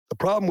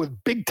problem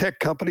with big tech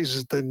companies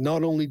is that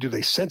not only do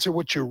they censor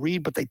what you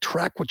read, but they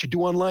track what you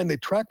do online. They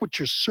track what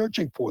you're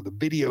searching for, the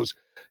videos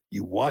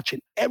you watch,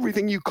 and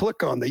everything you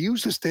click on. They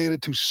use this data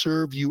to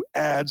serve you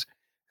ads,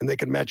 and they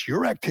can match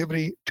your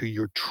activity to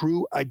your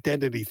true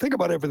identity. Think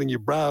about everything you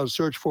browse,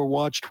 search for,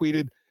 watch,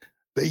 tweeted.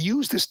 They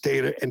use this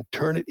data and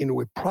turn it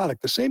into a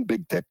product. The same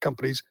big tech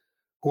companies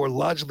who are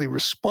largely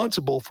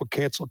responsible for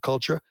cancel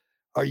culture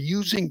are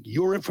using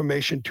your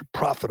information to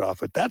profit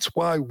off it. That's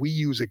why we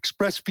use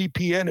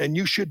ExpressVPN, and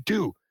you should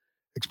too.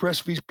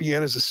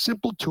 ExpressVPN is a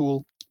simple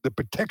tool that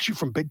protects you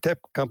from big tech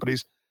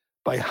companies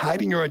by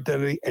hiding your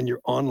identity and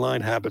your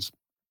online habits.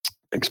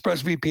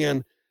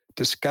 ExpressVPN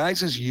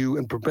disguises you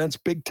and prevents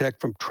big tech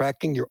from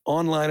tracking your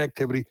online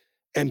activity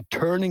and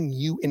turning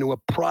you into a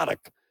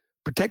product.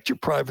 Protect your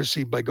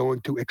privacy by going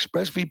to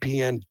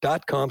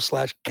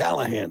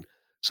expressvpn.com/Callahan.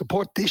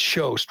 Support this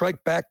show,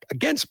 strike back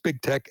against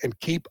big tech, and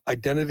keep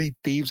identity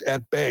thieves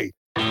at bay.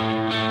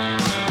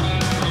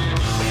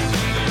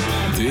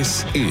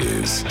 This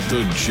is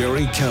the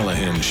Gerry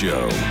Callahan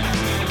Show.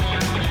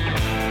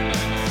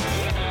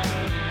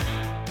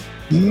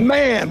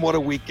 Man, what a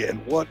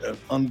weekend. What an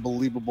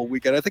unbelievable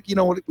weekend. I think you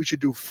know what we should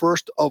do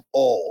first of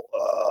all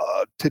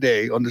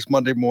today on this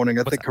Monday morning.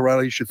 I think,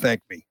 Corrado, you should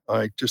thank me. All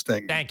right, just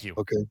thank me. Thank you.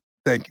 Okay,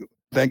 thank you.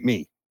 Thank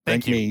me.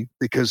 Thank you. Me,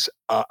 because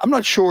I'm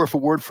not sure if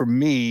it weren't for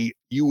me,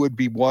 you would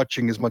be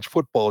watching as much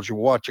football as you're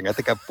watching. I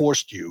think I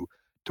forced you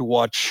to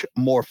watch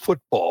more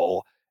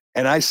football.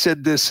 And I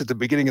said this at the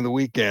beginning of the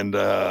weekend.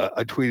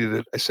 I tweeted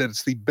it. I said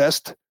it's the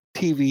best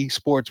TV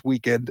sports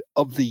weekend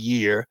of the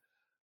year.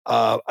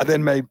 I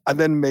then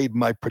made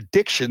my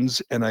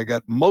predictions, and I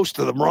got most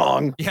of them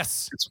wrong.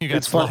 Yes,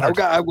 it's fun.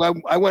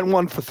 I went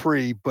 1 for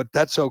 3, but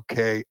that's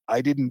okay.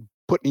 I didn't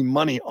put any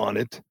money on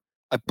it.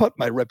 I put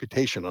my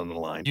reputation on the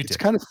line. It's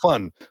kind of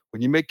fun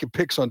when you make your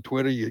picks on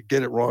Twitter. You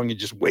get it wrong. You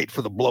just wait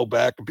for the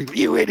blowback, and people,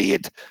 you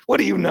idiot! What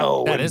do you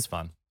know? That is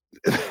fun.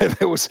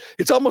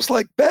 It's almost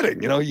like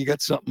betting. You know, you got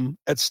something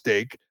at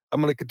stake. I'm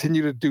going to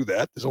continue to do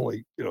that. There's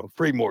only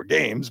 3 more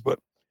games, but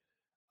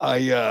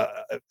I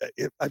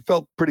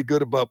felt pretty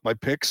good about my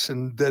picks,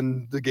 and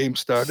then the game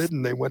started,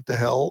 and they went to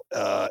hell.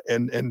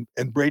 And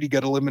Brady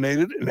got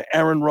eliminated, and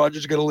Aaron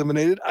Rodgers got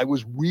eliminated. I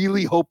was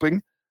really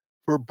hoping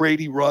for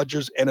Brady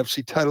Rodgers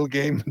NFC title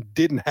game.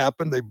 Didn't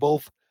happen. They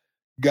both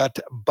got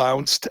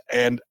bounced,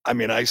 and I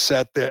mean, I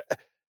sat there,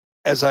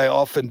 as I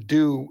often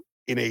do,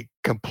 in a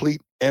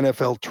complete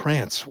NFL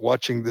trance,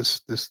 watching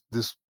this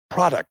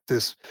product,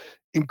 this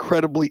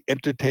incredibly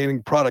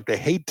entertaining product. I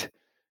hate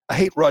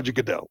Roger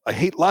Goodell. I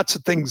hate lots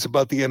of things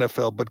about the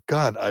NFL, but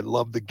God, I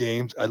love the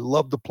games. I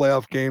love the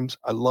playoff games.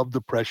 I love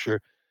the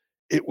pressure.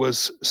 It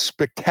was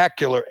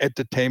spectacular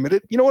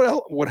entertainment. You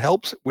know what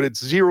helps when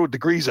it's 0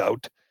 degrees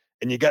out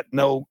and you got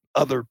no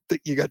other.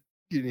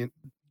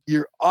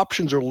 Your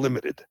options are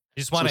limited.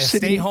 You just want to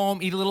stay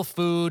home, eat a little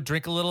food,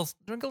 drink a little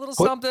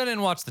something,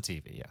 and watch the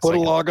TV. Yes, put a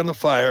log on the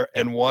fire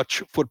and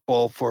watch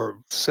football for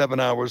 7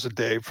 hours a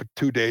day for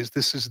 2 days.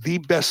 This is the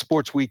best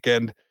sports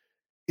weekend.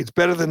 It's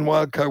better than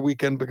Wild Card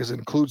Weekend because it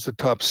includes the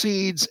top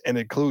seeds and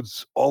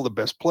includes all the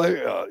best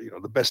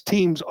the best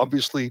teams.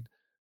 Obviously,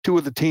 2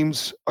 of the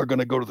teams are going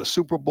to go to the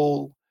Super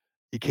Bowl.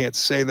 You can't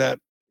say that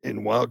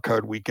in Wild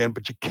Card Weekend,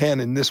 but you can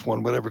in this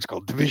one, whatever it's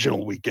called,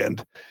 Divisional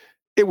Weekend.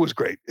 It was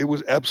great. It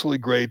was absolutely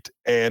great,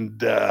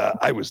 and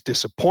I was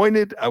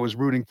disappointed. I was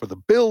rooting for the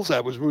Bills. I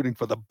was rooting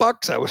for the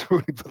Bucks. I was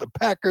rooting for the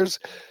Packers,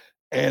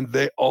 and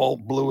they all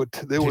blew it.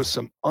 There was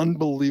some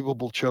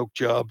unbelievable choke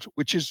jobs,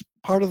 which is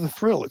part of the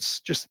thrill.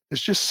 It's just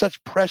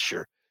such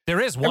pressure. There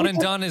is one and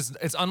done.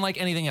 It's unlike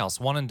anything else.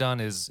 One and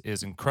done is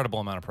incredible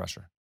amount of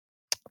pressure.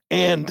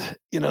 And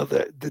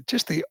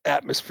the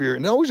atmosphere,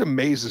 and it always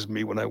amazes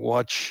me when I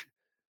watch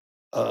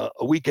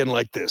a weekend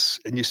like this,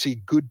 and you see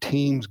good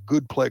teams,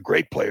 great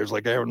players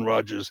like Aaron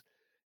Rodgers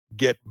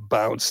get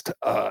bounced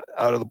out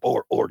of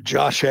or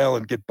Josh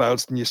Allen get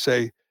bounced, and you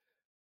say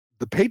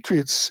the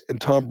Patriots and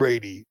Tom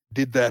Brady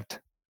did that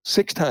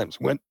 6 times.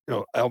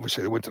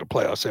 Obviously they went to the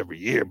playoffs every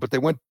year, but they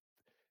went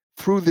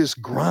through this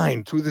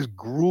grind, through this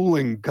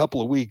grueling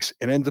couple of weeks,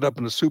 and ended up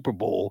in the Super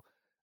Bowl.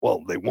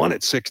 Well, they won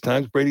it 6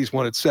 times. Brady's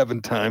won it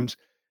 7 times.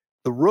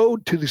 The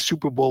road to the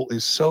Super Bowl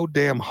is so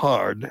damn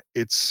hard.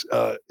 It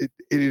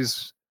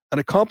is an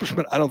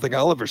accomplishment I don't think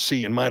I'll ever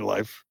see in my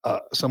life.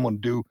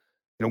 Someone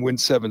win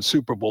 7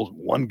 Super Bowls.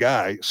 One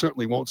guy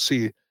certainly won't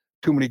see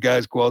too many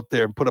guys go out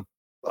there and put up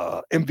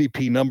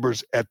MVP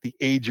numbers at the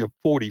age of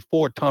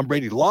 44. Tom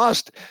Brady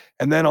lost,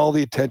 and then all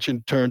the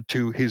attention turned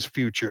to his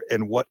future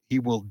and what he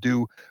will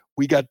do.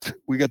 We got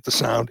the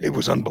sound. It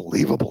was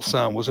unbelievable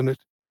sound, wasn't it?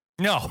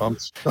 No,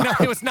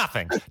 it was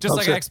nothing. Just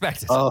like I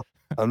expected.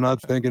 I'm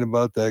not thinking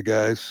about that,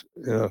 guys.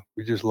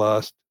 We just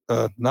lost.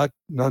 Not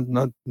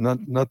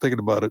thinking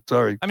about it.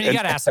 Sorry. I mean, you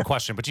got to ask the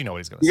question, but you know what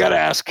he's going to say. You got to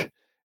ask.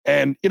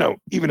 And,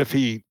 even if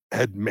he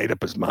had made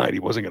up his mind, he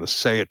wasn't going to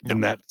say it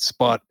in that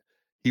spot.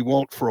 He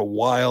won't for a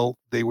while.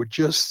 They were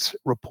just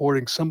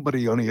reporting,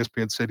 somebody on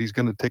ESPN said he's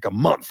going to take a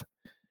month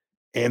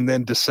and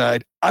then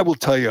decide. I will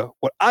tell you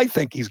what I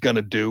think he's going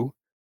to do,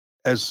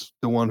 as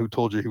the one who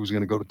told you he was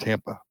going to go to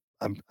Tampa.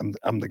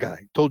 I'm the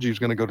guy. Told you he was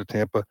going to go to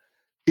Tampa.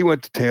 He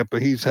went to Tampa.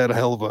 He's had a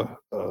hell of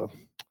a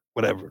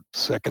whatever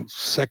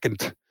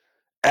second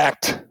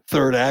act,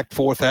 third act,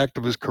 fourth act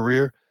of his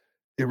career.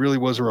 It really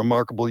was a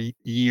remarkable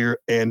year,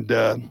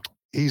 and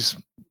he's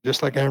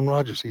just like Aaron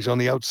Rodgers. He's on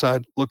the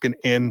outside looking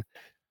in.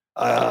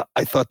 I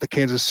thought the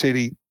Kansas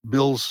City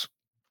Bills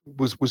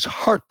was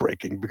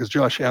heartbreaking because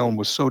Josh Allen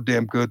was so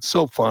damn good,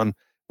 so fun.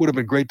 Would have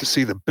been great to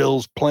see the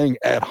Bills playing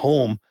at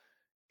home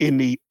in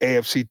the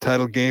AFC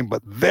title game,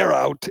 but they're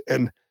out,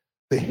 and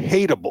the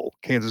hateable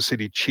Kansas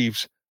City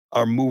Chiefs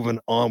are moving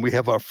on. We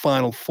have our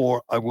final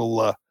four. I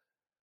will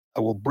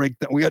break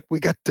that.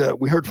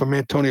 We heard from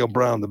Antonio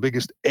Brown, the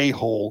biggest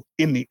a-hole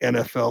in the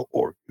NFL,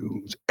 or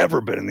who's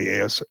ever been in the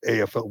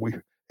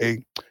AFL.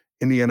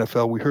 In the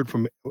NFL, we heard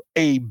from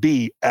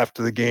AB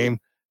after the game,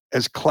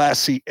 as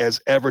classy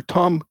as ever.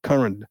 Tom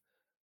Curran,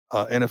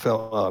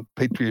 NFL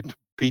Patriot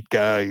Pete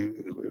guy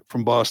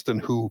from Boston,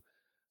 who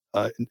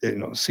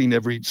seen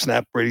every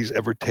snap Brady's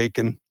ever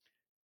taken,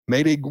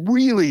 made a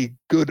really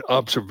good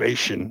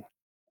observation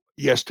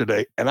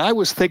yesterday. And I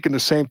was thinking the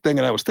same thing,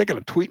 and I was thinking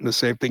of tweeting the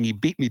same thing. He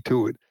beat me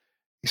to it.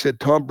 He said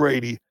Tom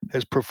Brady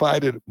has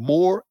provided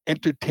more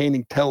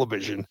entertaining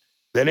television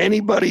than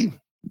anybody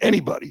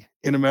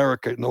in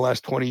America in the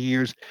last 20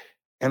 years.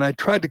 And I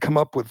tried to come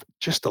up with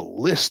just a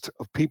list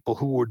of people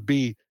who would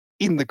be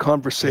in the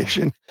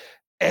conversation.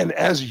 And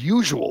as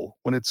usual,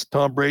 when it's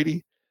Tom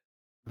Brady,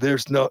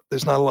 there's not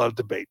a lot of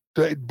debate.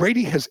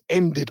 Brady has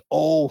ended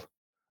all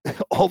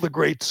the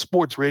great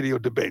sports radio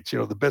debates.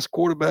 The best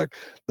quarterback,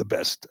 the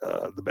best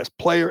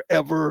player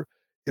ever.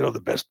 The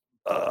best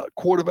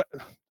quarterback,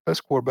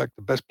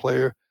 the best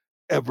player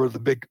ever,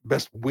 the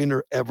best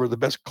winner ever, the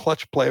best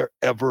clutch player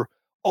ever.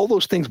 All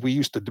those things we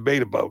used to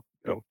debate about,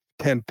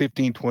 10,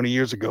 15, 20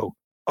 years ago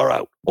are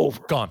out, over.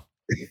 Gone.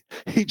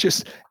 He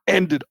just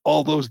ended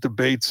all those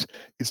debates.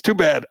 It's too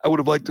bad. I would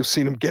have liked to have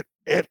seen him get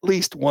at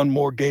least one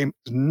more game.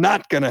 It's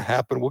not going to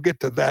happen. We'll get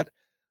to that.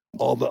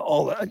 All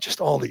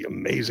the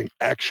amazing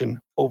action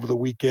over the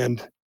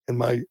weekend and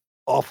my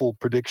awful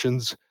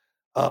predictions.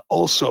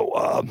 Also,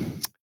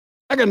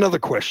 I got another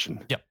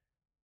question. Yep.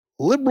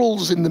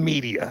 Liberals in the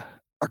media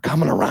are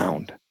coming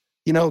around.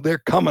 They're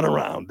coming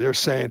around. They're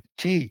saying,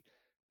 gee,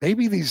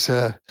 maybe these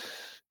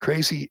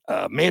crazy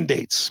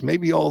mandates,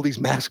 maybe all these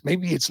masks,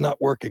 maybe it's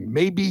not working.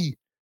 Maybe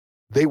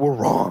they were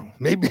wrong.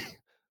 Maybe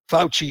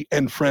Fauci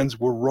and friends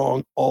were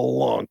wrong all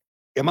along.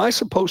 Am I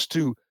supposed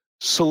to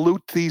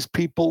salute these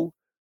people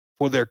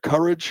for their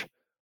courage,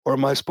 or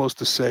am I supposed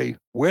to say,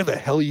 where the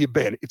hell you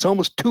been? It's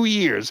almost 2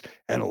 years,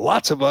 and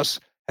lots of us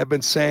have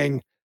been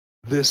saying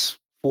this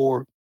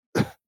for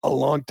a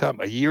long time,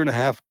 a year and a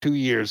half, 2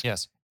 years.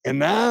 Yes. And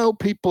now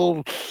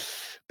people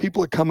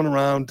are coming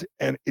around,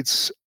 and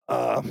it's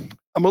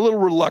I'm a little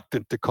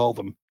reluctant to call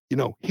them,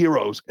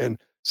 heroes and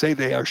say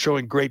they are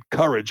showing great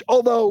courage,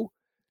 although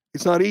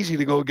it's not easy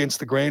to go against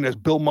the grain, as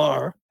Bill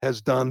Maher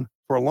has done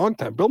for a long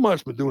time. Bill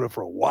Maher's been doing it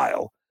for a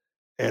while,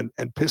 and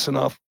pissing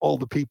off all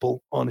the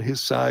people on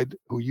his side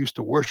who used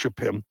to worship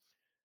him.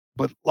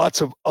 But lots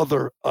of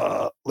other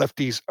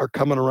lefties are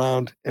coming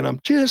around, and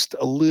I'm just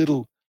a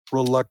little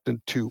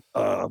reluctant to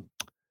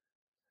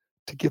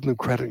give them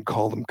credit and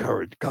call them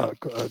courage. Call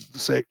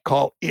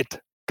it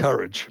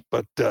courage.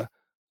 But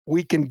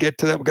we can get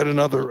to that. We got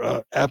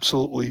another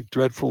absolutely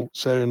dreadful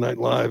Saturday Night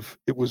Live.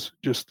 It was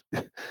just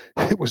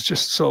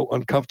so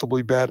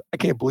uncomfortably bad. I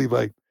can't believe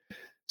I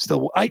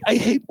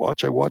hate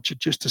watch. I watch it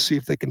just to see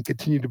if they can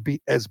continue to be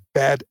as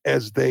bad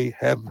as they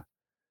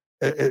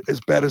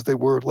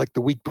were like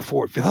the week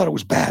before. If you thought it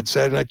was bad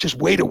Saturday night, just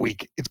wait a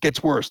week. It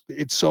gets worse.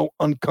 It's so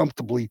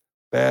uncomfortably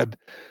bad.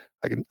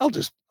 I'll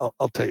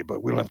tell you,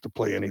 but we don't have to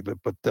play any of it.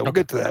 But we'll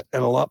get to that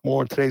and a lot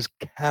more in today's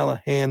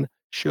Callahan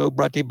Show,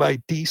 brought to you by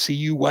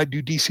DCU. Why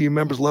do DCU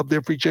members love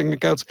their free checking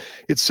accounts?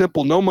 It's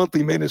simple. No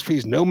monthly maintenance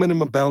fees, no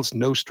minimum balance,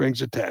 no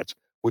strings attached.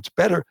 What's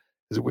better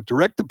is that with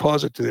direct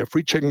deposit to their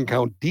free checking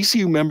account,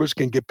 DCU members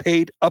can get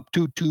paid up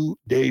to 2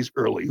 days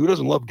early. Who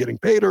doesn't love getting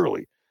paid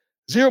early?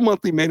 Zero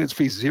monthly maintenance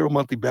fees, zero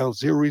monthly balance,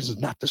 zero reasons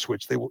not to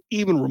switch. They will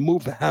even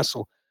remove the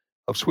hassle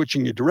of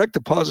switching your direct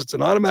deposits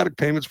and automatic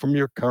payments from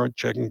your current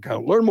checking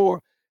account. Learn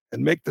more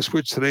and make the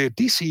switch today at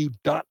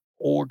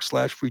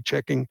dcu.org/free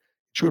checking.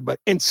 Insured by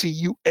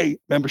NCUA,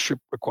 membership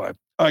required.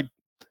 All right,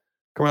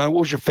 come on.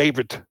 What was your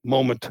favorite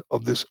moment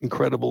of this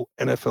incredible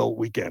NFL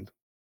weekend?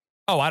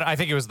 Oh, I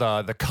think it was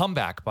the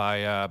comeback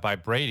by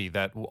Brady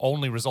that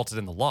only resulted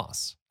in the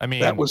loss. I mean,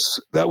 that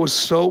was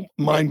so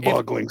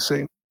mind-boggling.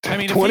 Seeing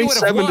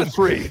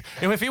 27-3.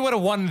 If he would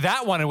have won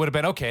that one, it would have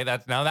been okay.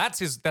 That's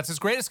his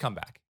greatest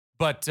comeback.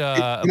 But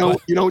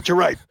you're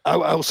right. I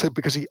will say,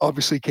 because he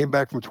obviously came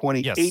back from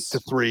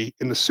 28-3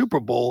 in the Super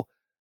Bowl,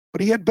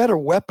 but he had better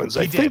weapons.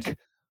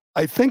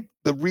 I think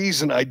the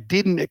reason I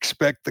didn't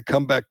expect the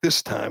comeback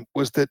this time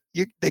was that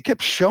they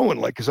kept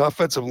showing like his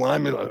offensive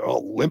linemen are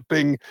all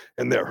limping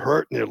and they're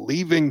hurt and they're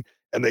leaving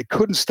and they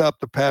couldn't stop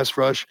the pass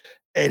rush.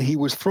 And he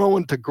was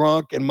throwing to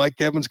Gronk and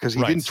Mike Evans because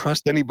he didn't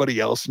trust anybody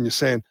else. And you're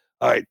saying,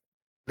 all right,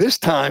 this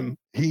time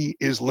he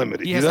is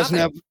limited. He doesn't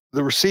have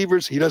the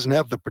receivers. He doesn't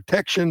have the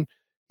protection.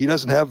 He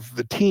doesn't have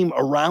the team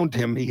around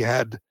him he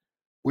had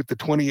with the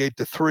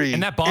 28-3.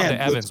 And that bomb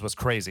to Evans was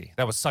crazy.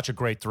 That was such a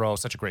great throw,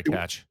 such a great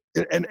catch.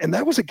 And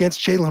that was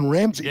against Jalen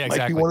Ramsey. Yeah, Might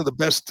exactly. be one of the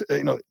best,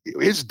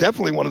 is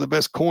definitely one of the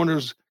best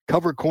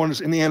cover corners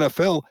in the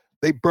NFL.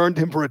 They burned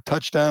him for a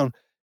touchdown.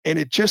 And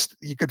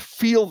you could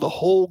feel the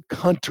whole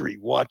country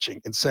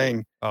watching and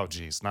saying, oh,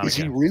 geez, not is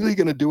again. he really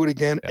going to do it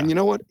again? Yeah. And you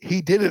know what?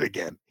 He did it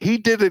again.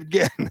 He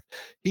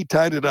He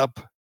tied it up.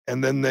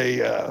 And then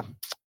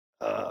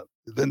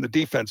then the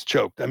defense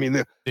choked. I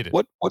mean,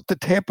 what the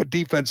Tampa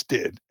defense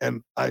did,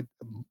 and I'm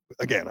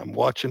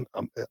watching.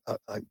 I'm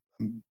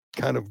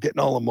kind of getting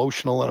all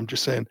emotional, and I'm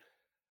just saying,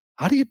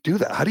 how do you do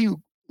that? How do you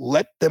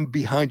let them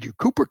behind you?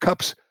 Cooper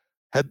Kupp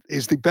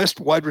is the best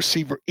wide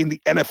receiver in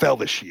the NFL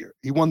this year.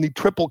 He won the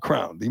Triple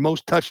Crown, the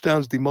most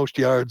touchdowns, the most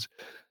yards,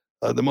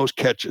 the most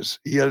catches.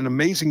 He had an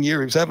amazing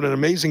year. He was having an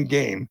amazing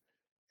game,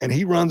 and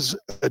he runs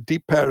a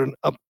deep pattern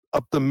up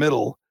the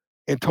middle.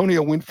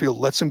 Antonio Winfield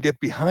lets him get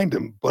behind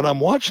him, but I'm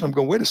watching him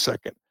going, wait a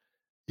second.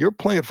 You're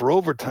playing for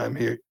overtime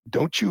here.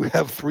 Don't you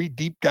have 3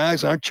 deep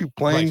guys? Aren't you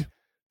playing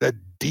that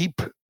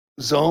deep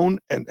zone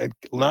and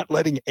not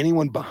letting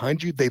anyone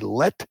behind you? They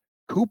let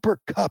Cooper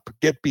Kupp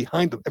get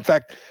behind him. In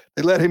fact,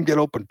 they let him get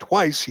open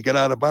twice. He got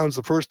out of bounds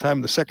the first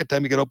time. The second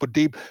time he got open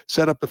deep,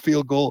 set up the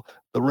field goal.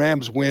 The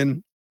Rams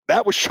win.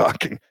 That was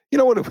shocking. You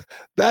know what?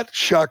 That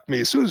shocked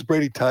me. As soon as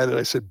Brady tied it,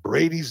 I said,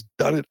 Brady's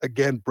done it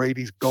again.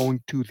 Brady's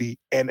going to the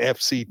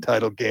NFC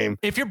title game.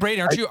 If you're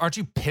Brady, aren't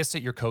you pissed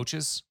at your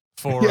coaches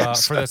for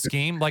the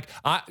scheme? Like,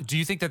 do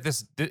you think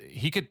that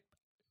he could?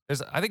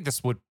 I think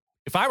this would.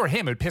 If I were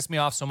him, it would piss me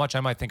off so much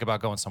I might think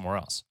about going somewhere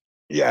else.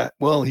 Yeah,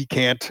 well, he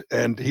can't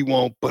and he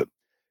won't. But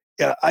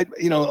yeah,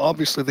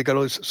 obviously they got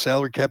all these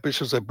salary cap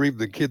issues. I believe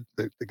the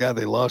guy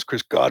they lost,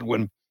 Chris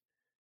Godwin,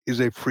 is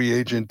a free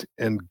agent,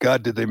 and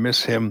God, did they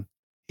miss him.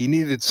 He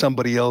needed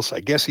somebody else. I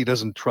guess he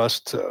doesn't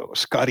trust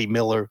Scotty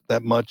Miller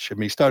that much. I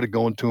mean, he started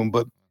going to him,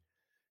 but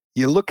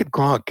you look at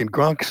Gronk, and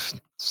Gronk's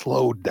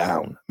slowed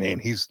down. Man,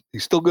 he's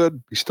still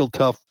good. He's still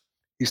tough.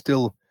 He's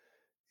still,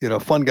 a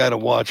fun guy to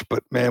watch.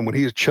 But, man, when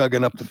he's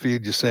chugging up the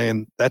field, you're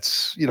saying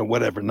that's,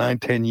 whatever,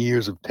 9-10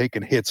 years of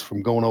taking hits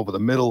from going over the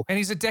middle. And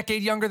he's a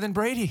decade younger than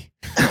Brady.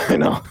 I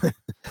know.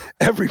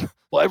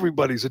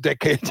 Everybody's a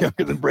decade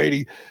younger than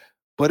Brady.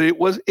 But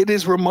it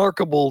is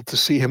remarkable to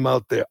see him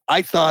out there.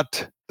 I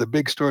thought the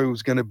big story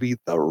was going to be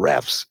the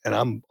refs, and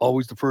I'm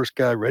always the first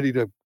guy ready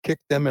to kick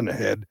them in the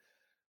head.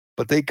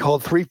 But they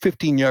called 3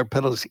 15-yard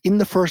penalties in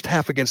the first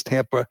half against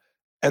Tampa,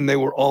 and they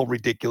were all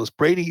ridiculous.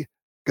 Brady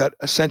got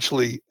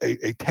essentially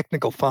a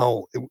technical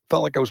foul. It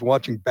felt like I was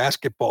watching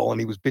basketball, and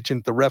he was bitching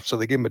at the ref, so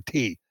they gave him a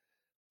tee.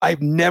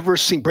 I've never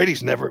seen –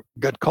 Brady's never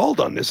got called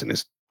on this in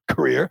his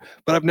career,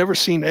 but I've never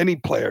seen any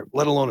player,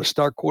 let alone a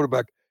star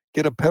quarterback,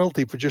 get a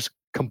penalty for just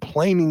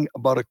complaining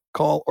about a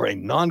call or a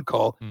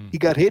non-call. He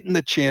got hit in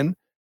the chin.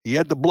 He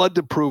had the blood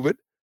to prove it.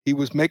 He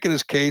was making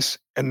his case,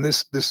 and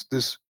this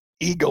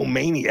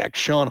egomaniac,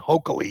 Sean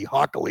Hockley,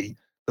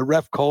 the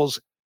ref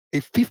calls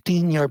a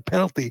 15-yard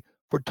penalty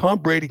for Tom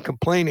Brady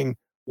complaining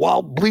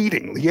while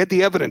bleeding. He had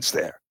the evidence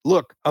there.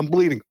 Look, I'm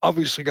bleeding.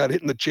 Obviously got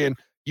hit in the chin.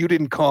 You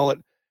didn't call it.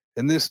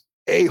 And this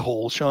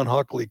a-hole, Sean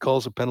Hockley,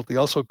 calls a penalty.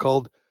 Also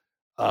called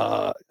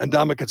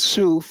Ndamukong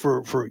Suh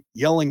for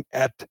yelling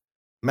at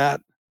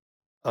Matt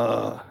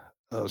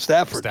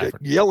Stafford,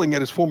 yelling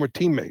at his former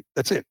teammate.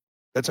 That's it.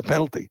 That's a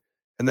penalty.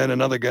 And then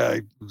another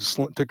guy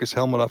took his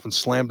helmet off and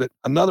slammed it.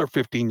 Another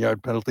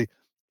 15-yard penalty.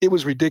 It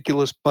was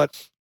ridiculous,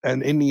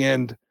 and in the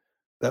end,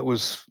 that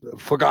was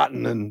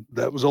forgotten, and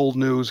that was old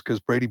news because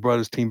Brady brought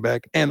his team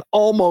back and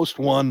almost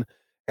won.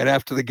 And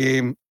after the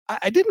game,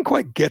 I didn't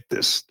quite get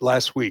this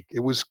last week. It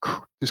was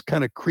this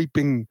kind of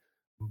creeping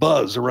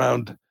buzz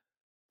around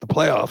the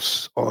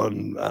playoffs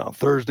on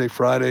Thursday,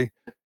 Friday.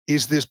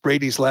 Is this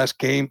Brady's last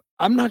game?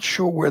 I'm not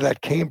sure where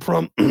that came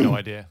from. No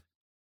idea.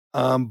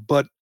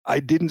 But I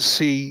didn't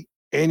see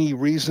any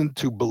reason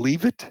to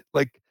believe it.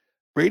 Like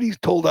Brady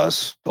told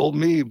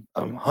me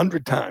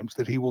 100 times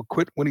that he will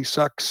quit when he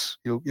sucks.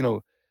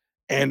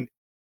 And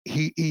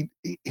he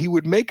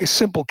would make a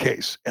simple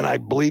case, and I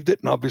believed it.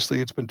 And obviously,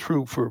 it's been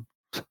true for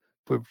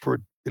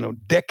a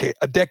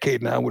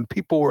decade now. When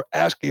people were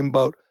asking him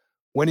about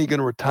when he's going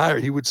to retire,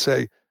 he would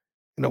say,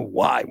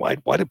 why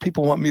do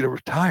people want me to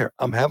retire?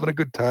 I'm having a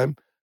good time.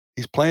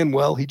 He's playing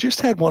well. He just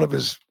had one of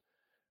his,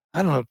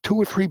 2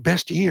 or 3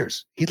 best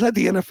years. He led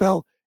the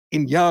NFL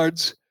in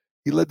yards.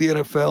 He led the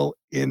NFL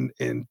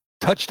in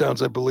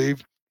touchdowns, I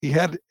believe. He's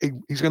going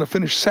to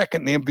finish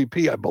second in the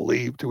MVP, I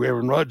believe, to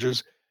Aaron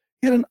Rodgers.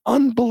 He had an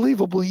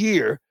unbelievable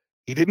year.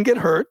 He didn't get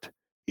hurt.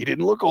 He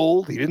didn't look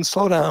old. He didn't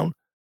slow down.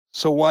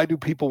 So why do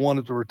people want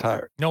him to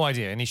retire? No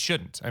idea, and he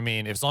shouldn't. I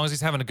mean, as long as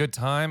he's having a good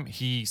time,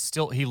 he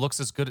looks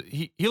as good.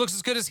 He looks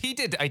as good as he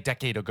did a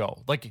decade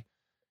ago. Like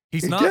he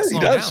does.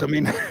 Down. I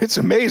mean, it's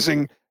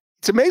amazing.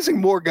 It's amazing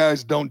more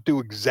guys don't do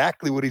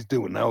exactly what he's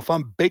doing. Now, if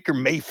I'm Baker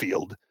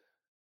Mayfield,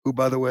 who,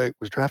 by the way,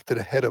 was drafted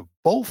ahead of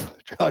both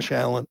Josh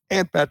Allen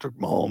and Patrick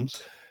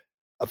Mahomes,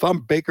 if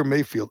I'm Baker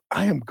Mayfield,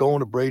 I am going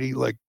to Brady,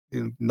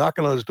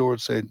 knocking on his door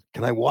and saying,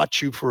 "Can I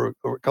watch you for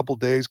a couple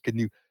of days? Can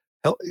you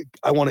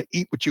I want to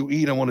eat what you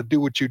eat. I want to do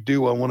what you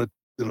do. I want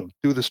to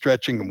do the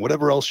stretching and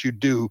whatever else you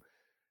do,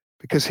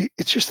 because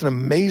it's just an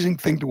amazing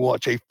thing to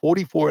watch. A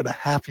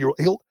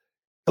 44-and-a-half-year-old,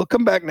 he'll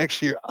come back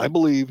next year. I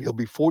believe he'll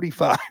be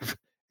 45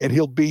 and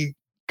he'll be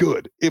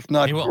good, if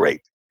not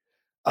great.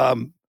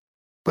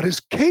 But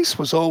his case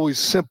was always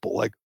simple.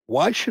 Like,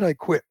 why should I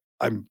quit?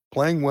 I'm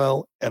playing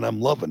well and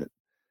I'm loving it.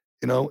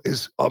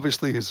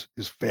 Obviously his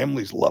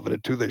family's loving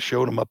it too. They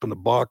showed him up in the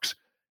box.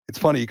 It's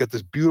funny, you got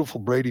this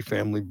beautiful Brady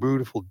family,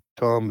 beautiful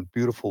Tom,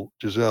 beautiful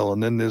Giselle,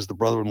 and then there's the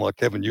brother-in-law,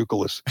 Kevin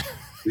Youkilis,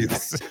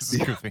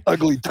 the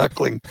ugly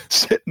duckling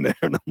sitting there.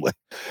 And I'm like,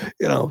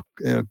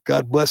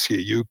 God bless you,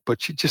 Uke, but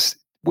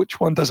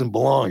which one doesn't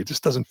belong? It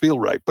just doesn't feel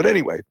right. But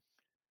anyway,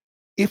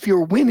 if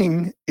you're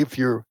winning, if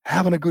you're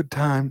having a good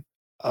time,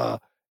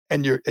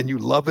 and you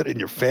love it, and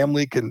your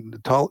family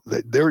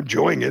they're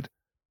enjoying it,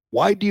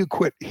 why do you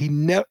quit?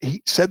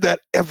 He said that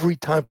every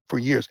time for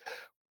years.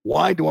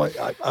 Why do I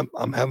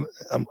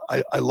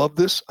love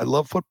this. I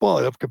love football.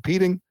 I love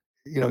competing.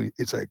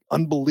 It's an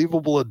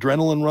unbelievable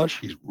adrenaline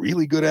rush. He's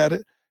really good at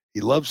it.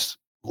 He loves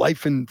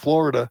life in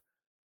Florida.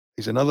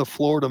 He's another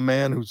Florida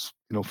man who's,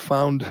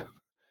 found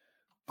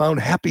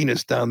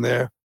happiness down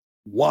there.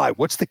 Why?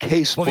 What's the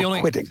case for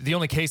quitting? The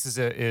only case is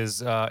it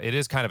is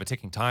kind of a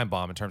ticking time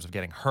bomb in terms of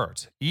getting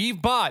hurt.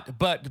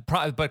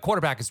 But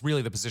quarterback is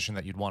really the position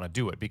that you'd want to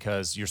do it,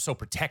 because you're so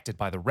protected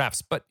by the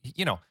refs. But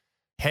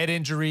head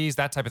injuries,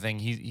 that type of thing.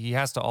 He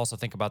has to also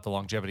think about the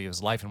longevity of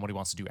his life and what he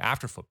wants to do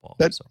after football.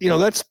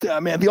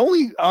 The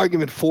only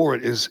argument for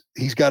it is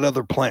he's got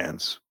other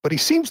plans, but he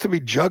seems to be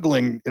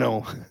juggling,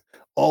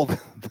 all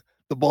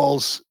the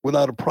balls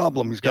without a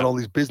problem. He's got all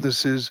these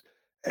businesses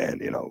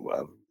and,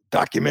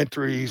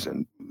 documentaries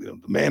and the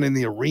man in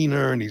the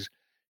arena, and he's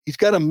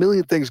got a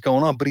million things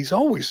going on, but he's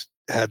always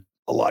had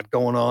a lot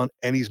going on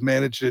and he's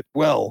managed it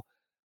well.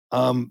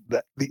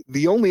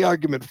 The only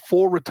argument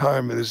for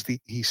retirement is he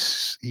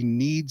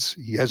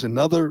has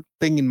another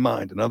thing in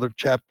mind, another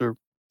chapter.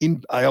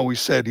 I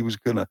always said he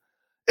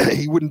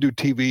wouldn't do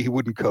TV, he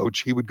wouldn't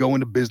coach, he would go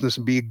into business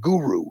and be a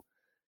guru.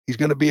 He's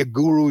going to be a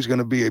guru. He's going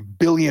to be a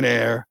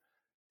billionaire.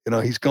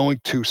 He's going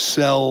to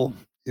sell,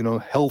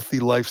 healthy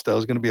lifestyle.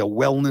 He's going to be a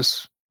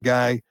wellness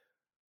guy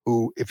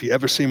who, if you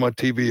ever see him on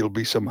TV, it'll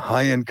be some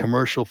high-end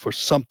commercial for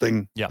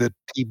something that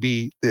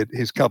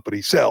his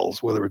company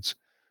sells, whether it's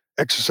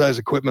exercise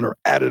equipment or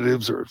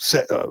additives or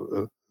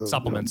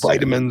supplements,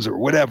 vitamins or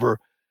whatever.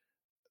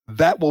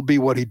 That will be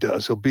what he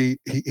does. He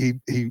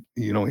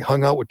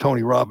hung out with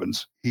Tony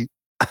Robbins. I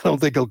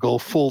don't think he'll go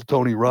full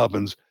Tony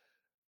Robbins,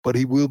 but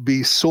he will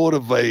be sort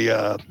of a.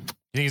 You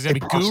think he's gonna be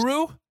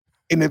guru?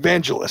 An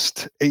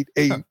evangelist, a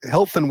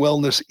health and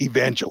wellness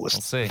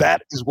evangelist.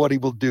 That is what he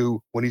will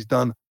do when he's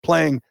done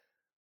playing,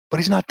 but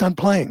he's not done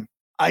playing.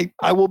 I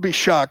will be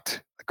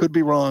shocked. I could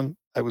be wrong.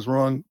 I was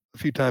wrong a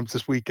few times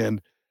this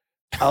weekend.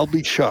 I'll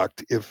be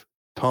shocked if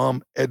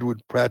Tom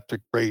Edward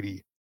Patrick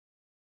Brady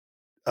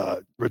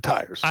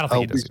retires. I don't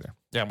think he does either.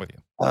 Yeah, I'm with you.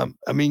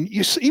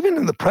 You see, even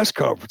in the press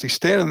conference, he's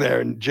standing there,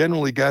 and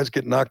generally guys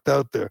get knocked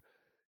out there.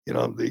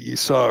 You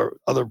saw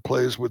other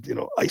players with,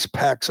 ice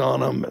packs on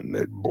them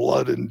and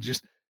blood and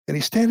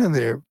he's standing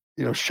there,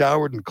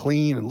 showered and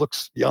clean and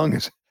looks young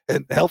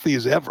and healthy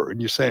as ever.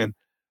 And you're saying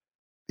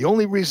the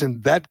only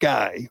reason that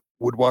guy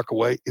would walk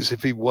away is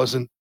if he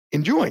wasn't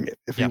enjoying it.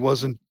 If it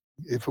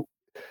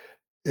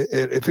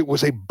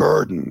was a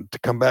burden to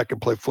come back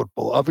and play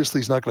football.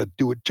 Obviously he's not going to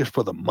do it just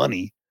for the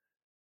money,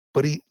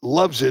 but he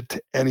loves it.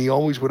 And he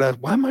always would ask,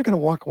 why am I going to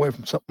walk away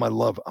from something I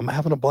love? I'm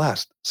having a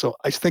blast. So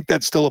I think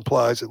that still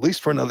applies, at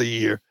least for another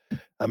year.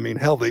 I mean,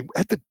 hell, they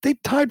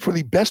tied for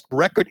the best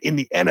record in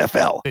the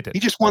NFL. They did. He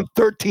just won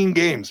 13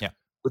 games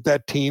with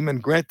that team.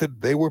 And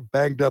granted, they were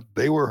banged up.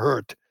 They were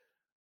hurt.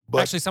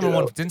 But, actually,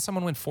 didn't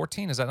someone win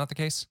 14? Is that not the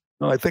case?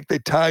 No, I think they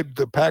tied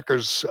the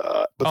Packers.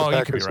 But the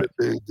Packers, you could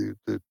be right.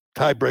 The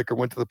tiebreaker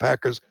went to the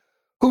Packers,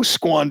 who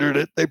squandered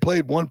it. They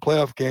played one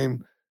playoff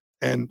game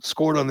and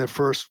scored on their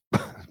first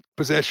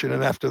possession,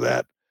 and after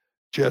that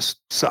just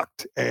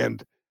sucked.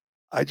 And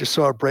I just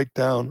saw a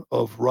breakdown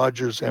of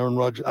Aaron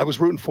Rodgers. I was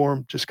rooting for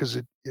him just because,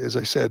 as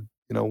I said,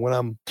 when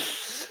I'm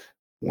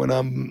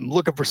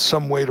looking for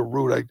some way to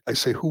root, I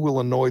say, who will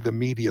annoy the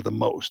media the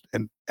most?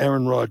 And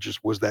Aaron Rodgers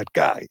was that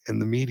guy.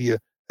 And the media,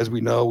 as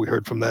we know, we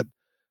heard from that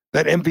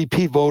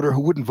MVP voter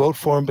who wouldn't vote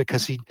for him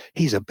because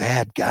he's a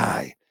bad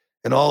guy.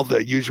 And all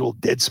the usual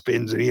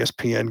Deadspins and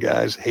ESPN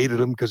guys hated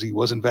him because he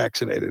wasn't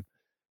vaccinated.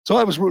 So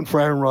I was rooting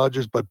for Aaron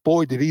Rodgers, but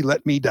boy, did he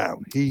let me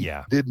down. He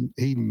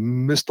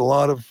missed a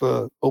lot of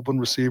open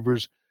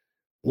receivers.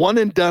 One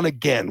and done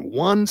again.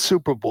 One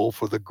Super Bowl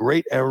for the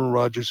great Aaron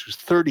Rodgers, who's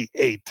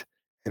 38.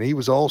 And he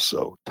was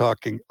also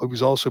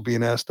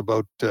being asked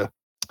about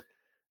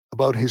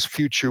his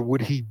future.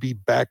 Would he be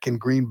back in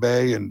Green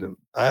Bay? And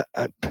I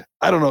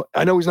don't know.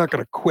 I know he's not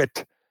going to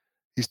quit.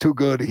 He's too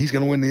good. He's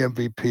going to win the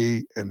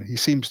MVP, and he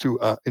seems to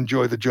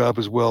enjoy the job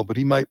as well. But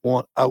he might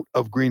want out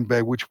of Green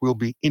Bay, which will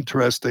be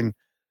interesting.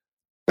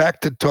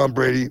 Back to Tom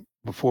Brady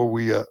before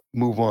we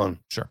move on.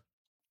 Sure.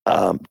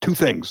 Two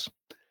things.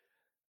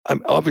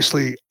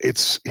 Obviously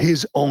it's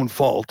his own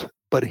fault,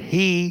 but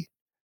he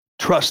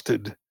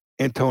trusted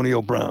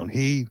Antonio Brown.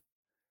 He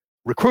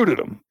recruited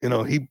him.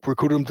 He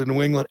recruited him to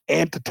New England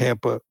and to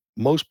Tampa.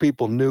 Most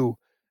people knew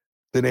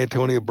that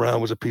Antonio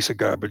Brown was a piece of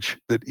garbage,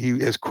 that he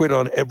has quit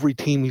on every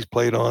team he's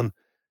played on.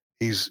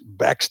 He's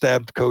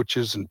backstabbed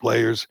coaches and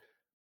players,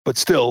 but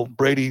still,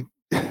 Brady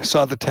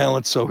saw the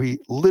talent, so he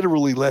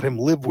literally let him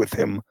live with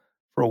him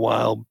for a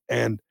while,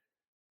 and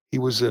he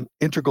was an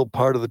integral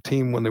part of the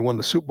team when they won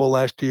the Super Bowl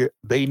last year.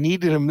 They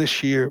needed him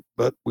this year,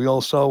 but we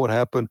all saw what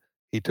happened.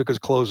 He took his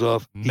clothes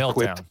off. He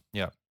quit.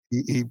 Yeah.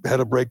 He had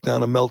a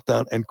breakdown, a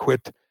meltdown, and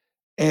quit.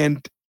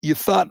 And you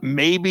thought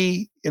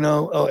maybe,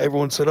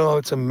 everyone said, oh,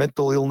 it's a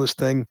mental illness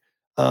thing.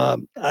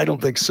 I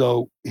don't think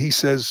so. He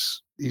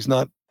says he's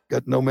got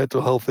no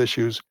mental health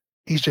issues.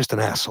 He's just an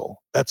asshole.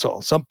 That's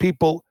all. Some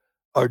people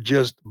are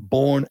just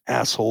born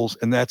assholes,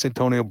 and that's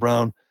Antonio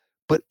Brown.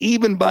 But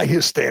even by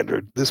his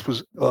standard, this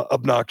was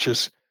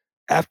obnoxious.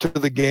 After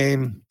the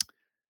game,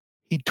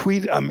 he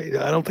tweeted,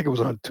 I don't think it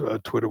was on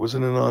Twitter.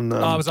 Wasn't it on?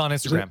 It was on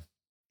Instagram.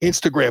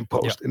 Instagram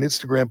post, An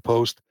Instagram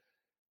post,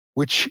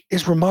 which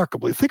is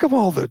remarkable. Think of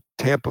all the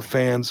Tampa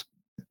fans.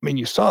 I mean,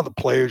 you saw the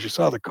players, you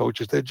saw the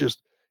coaches.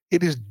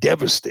 It is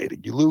devastating.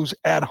 You lose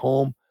at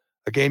home,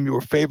 a game you were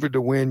favored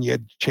to win. You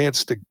had a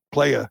chance to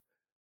play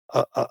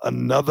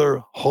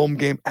another home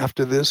game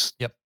after this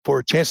for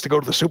a chance to go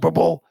to the Super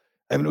Bowl.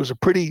 I mean, it was a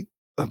pretty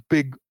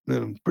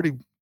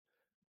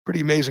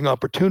amazing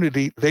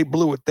opportunity. They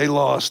blew it. They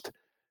lost.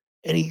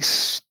 And he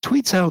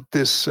tweets out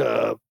this,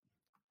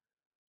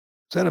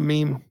 is that a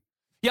meme?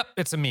 Yep,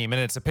 it's a meme,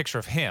 and it's a picture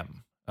of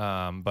him.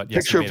 But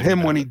yes, picture of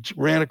him when he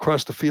ran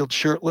across the field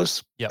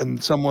shirtless,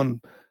 and someone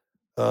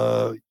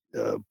put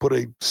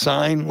a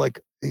sign,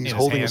 like he's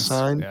holding a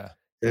sign, and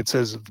it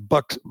says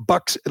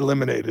Bucks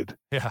eliminated,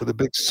 with a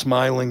big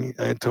smiling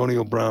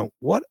Antonio Brown.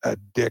 What a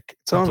dick!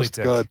 It's honest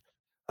to God.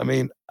 I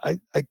mean, I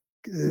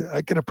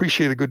can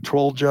appreciate a good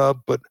troll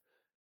job, but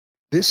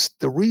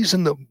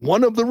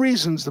one of the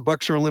reasons the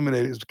Bucks are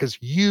eliminated is because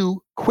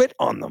you quit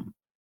on them.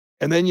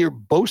 And then you're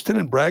boasting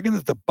and bragging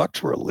that the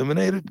Bucks were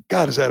eliminated.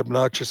 God, is that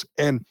obnoxious?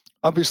 And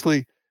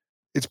obviously,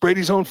 it's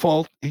Brady's own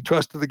fault. He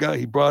trusted the guy.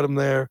 He brought him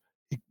there.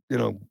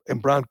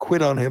 And Brown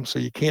quit on him. So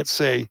you can't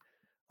say,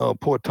 "Oh,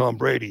 poor Tom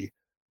Brady."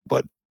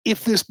 But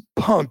if this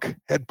punk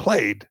had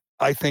played,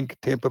 I think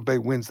Tampa Bay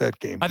wins that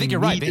game. I think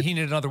you're right. He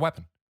needed another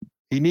weapon.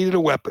 He needed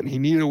a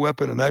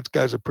weapon. And that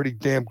guy's a pretty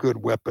damn good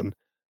weapon.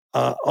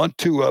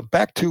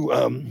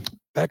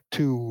 Back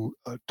to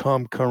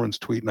Tom Curran's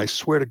tweet, and I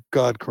swear to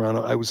God,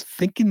 Carano, I was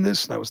thinking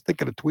this, and I was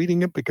thinking of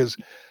tweeting it because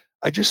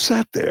I just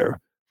sat there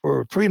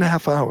for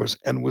 3.5 hours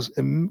and was,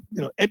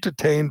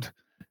 entertained.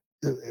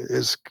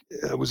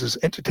 I was as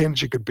entertained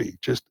as you could be.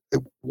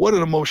 What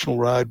an emotional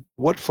ride!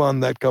 What fun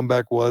that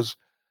comeback was.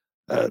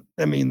 I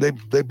mean,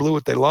 they blew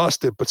it, they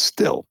lost it, but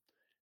still,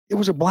 it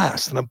was a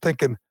blast. And I'm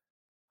thinking,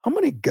 how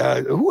many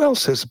guys? Who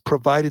else has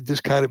provided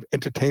this kind of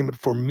entertainment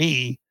for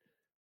me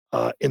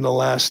in the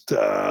last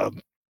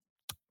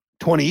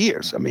 20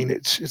 years? I mean,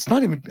 it's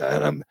not even,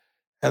 and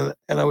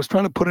I was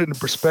trying to put it in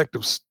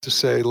perspective to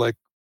say, like,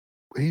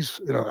 he's,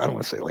 I don't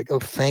want to say like, oh,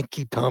 thank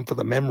you, Tom, for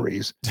the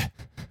memories,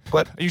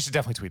 but you should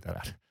definitely tweet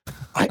that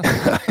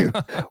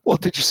out. Well,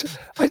 did you see,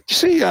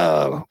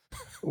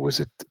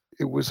 was it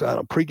was on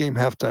a pregame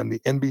halftime, the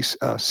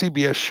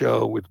CBS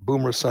show with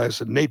Boomer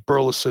Esiason, Nate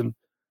Burleson,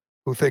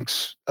 who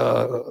thinks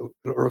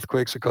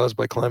earthquakes are caused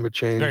by climate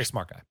change. Very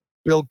smart guy.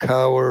 Bill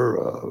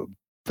Cowher,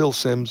 Phil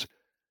Simms.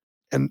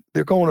 And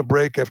they're going to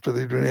break after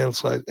they do an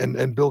analysis,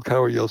 and Bill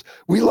Cowher yells,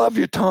 "We love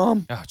you,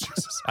 Tom." Oh,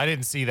 Jesus. I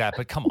didn't see that,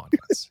 but come on,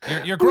 guys.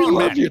 You're grown men.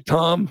 We love you,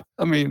 Tom.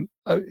 I mean,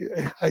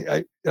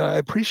 I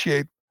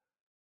appreciate,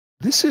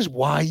 this is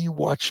why you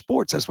watch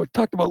sports. That's what I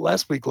talked about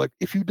last week. Like,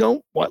 if you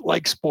don't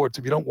like sports,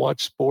 if you don't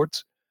watch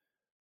sports,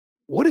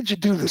 what did you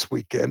do this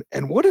weekend?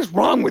 And what is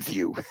wrong with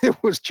you? It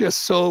was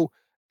just so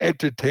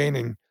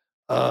entertaining.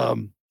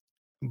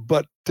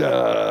 But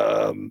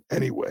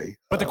anyway.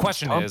 But the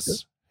question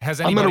is, has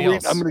anybody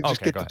else? I'm going to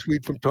just get the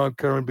tweet from Tom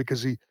Curran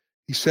because he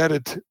said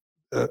it.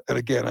 And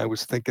again, I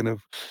was thinking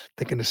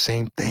the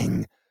same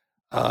thing,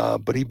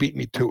 but he beat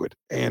me to it.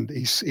 And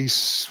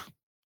he's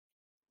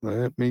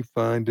let me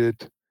find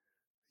it.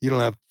 You don't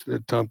have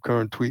Tom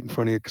Curran tweet in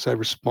front of you because I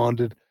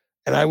responded,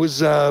 and I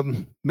was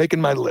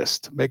making my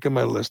list.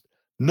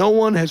 No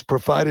one has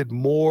provided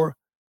more.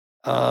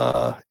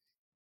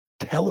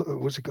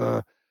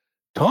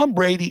 Tom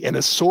Brady and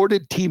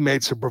assorted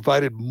teammates have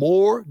provided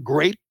more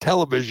great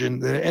television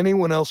than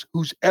anyone else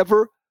who's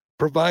ever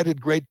provided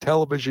great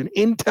television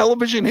in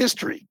television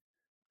history.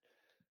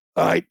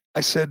 I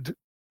said,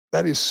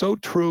 that is so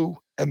true,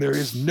 and there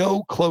is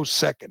no close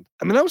second.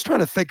 I mean, I was trying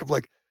to think of,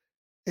 like,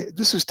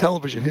 this is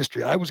television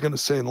history. I was going to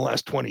say in the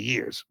last 20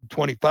 years,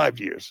 25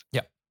 years.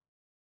 Yeah.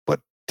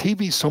 But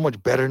TV's so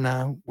much better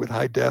now with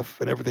high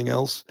def and everything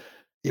else,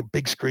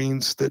 big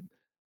screens, that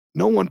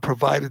no one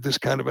provided this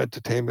kind of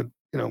entertainment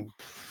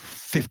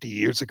 50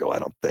 years ago, I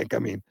don't think. I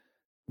mean,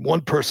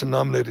 one person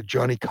nominated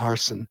Johnny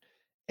Carson,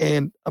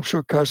 And I'm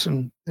sure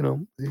Carson,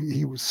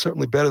 he was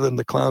certainly better than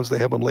the clowns they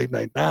have on late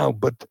night now,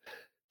 but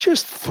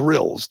just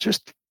thrills,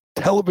 just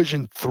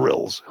television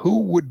thrills. Who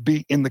would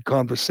be in the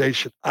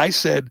conversation? I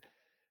said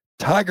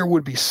Tiger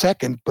would be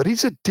second, but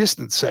he's a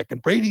distant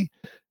second. Brady,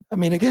 I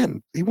mean,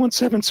 again, he won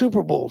 7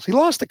 Super Bowls. He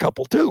lost a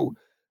couple too.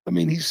 I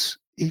mean, he's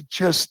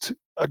just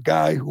a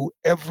guy who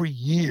every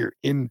year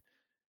in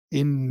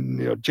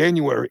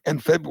January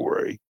and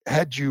February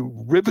had you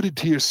riveted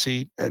to your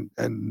seat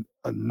and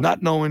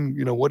not knowing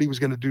what he was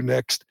going to do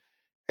next.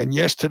 And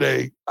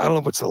yesterday, I don't know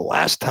if it's the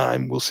last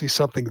time we'll see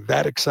something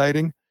that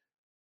exciting,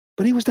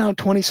 but he was down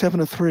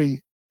 27-3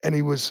 and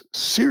he was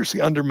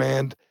seriously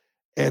undermanned.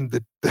 And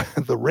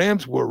the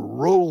Rams were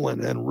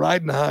rolling and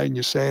riding high, and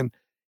you're saying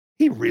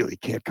he really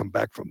can't come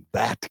back from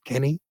that,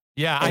 can he?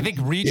 Yeah, And I think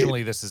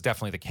regionally this is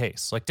definitely the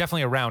case. Like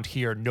definitely around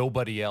here,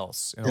 nobody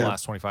else in the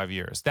last 25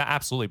 years. That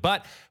absolutely.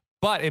 But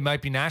it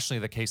might be nationally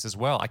the case as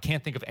well. I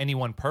can't think of any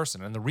one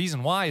person. And the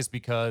reason why is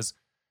because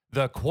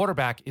the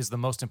quarterback is the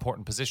most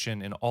important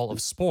position in all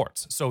of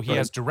sports. So he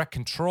has direct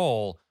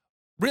control,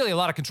 really a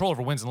lot of control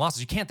over wins and losses.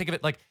 You can't think of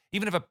it like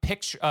even if a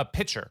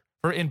pitcher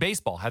in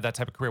baseball had that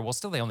type of career, well,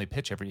 still they only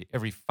pitch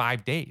every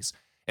 5 days.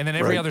 And then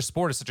every other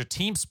sport is such a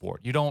team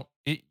sport.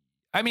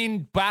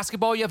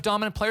 Basketball, you have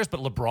dominant players, but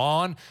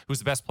LeBron, who's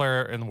the best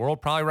player in the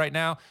world probably right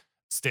now,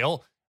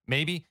 still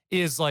maybe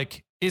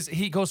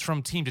he goes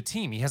from team to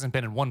team. He hasn't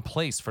been in one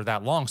place for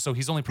that long, so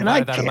he's only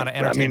provided that amount of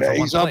entertainment.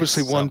 He's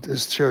obviously won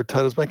his share of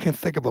titles, but I can't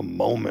think of a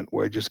moment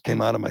where I just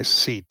came out of my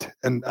seat.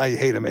 And I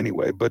hate him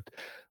anyway, but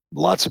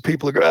lots of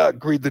people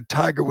agreed that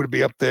Tiger would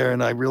be up there,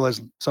 and I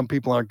realize some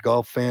people aren't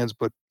golf fans,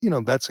 but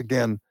that's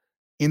again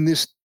in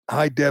this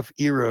high def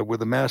era where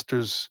the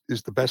Masters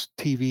is the best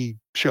TV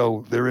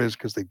show there is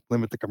because they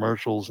limit the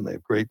commercials and they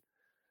have great,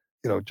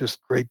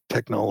 just great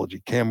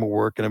technology, camera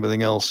work and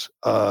everything else.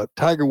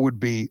 Tiger would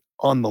be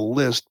on the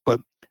list, but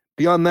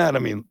beyond that,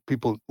 a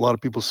lot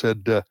of people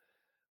said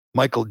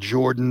Michael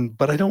Jordan,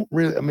 but I don't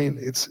really,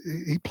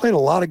 he played a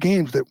lot of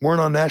games that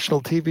weren't on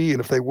national TV. And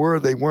if they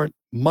weren't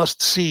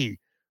must see,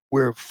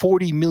 where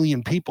 40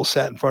 million people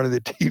sat in front of their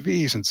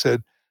TVs and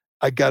said,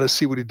 I got to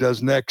see what he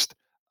does next.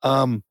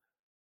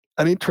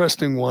 An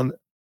interesting one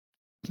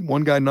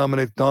guy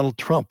nominated Donald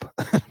Trump.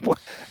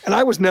 And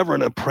I was never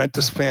an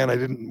Apprentice fan. I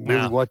didn't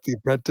really watch The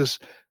Apprentice.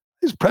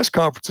 His press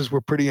conferences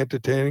were pretty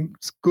entertaining.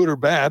 It's good or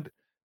bad,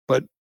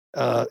 but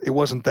it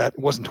wasn't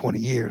 20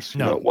 years.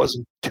 No. It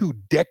wasn't 2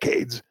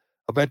 decades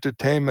of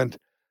entertainment.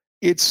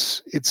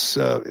 It's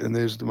and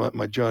there's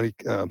my Johnny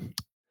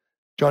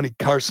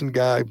Carson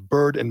guy,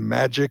 Bird and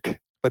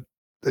Magic. But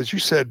as you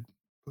said,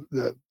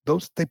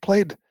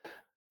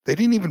 they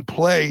didn't even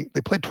play.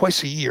 They played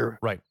twice a year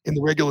in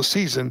the regular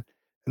season,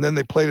 and then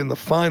they played in the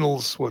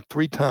finals,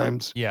 3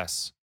 times?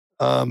 Yes.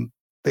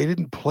 They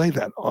didn't play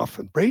that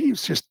often.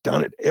 Brady's just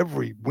done it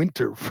every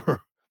winter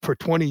for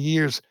 20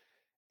 years.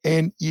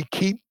 And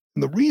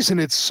the reason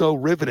it's so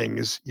riveting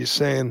is you're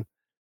saying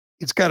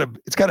it's got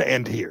to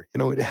end here.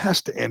 It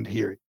has to end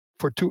here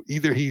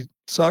either he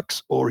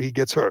sucks or he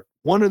gets hurt.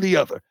 One or the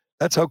other.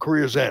 That's how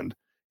careers end.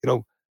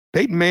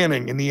 Peyton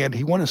Manning, in the end,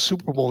 he won a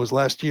Super Bowl his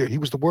last year. He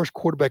was the worst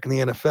quarterback in the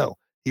NFL.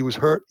 He was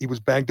hurt. He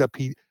was banged up.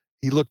 He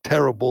looked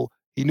terrible.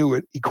 He knew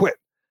it. He quit.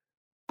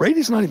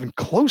 Brady's not even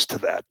close to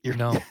that.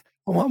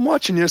 I'm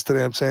watching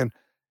yesterday. I'm saying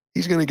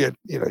he's going to get,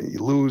 you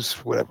lose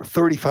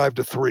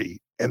 35-3.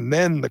 And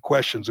then the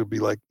questions would be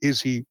like, is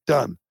he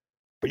done?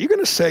 But you're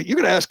going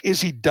to ask, is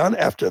he done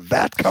after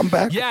that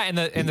comeback? Yeah,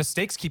 and the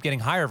stakes keep getting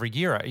higher every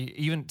year.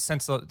 Even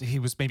since he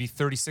was maybe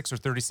 36 or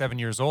 37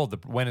 years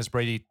old, when is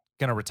Brady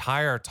going to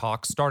retire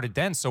talk started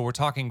then. So we're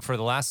talking for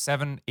the last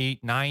 7,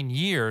 8, 9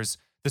 years,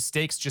 the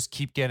stakes just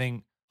keep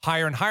getting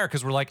higher and higher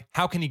because we're like,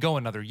 how can he go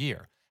another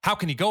year? How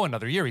can he go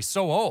another year? He's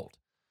so old.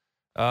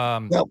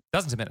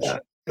 Doesn't diminish.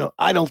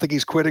 I don't think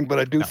he's quitting, but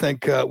I do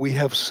think we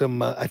have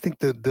some. I think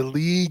the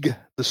league,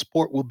 the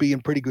sport will be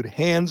in pretty good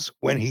hands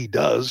when he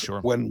does,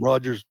 when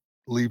Rodgers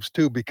leaves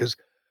too, because,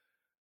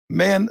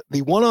 man,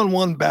 the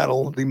one-on-one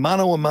battle, the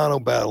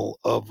mano-a-mano battle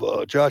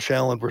of Josh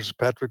Allen versus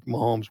Patrick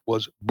Mahomes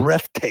was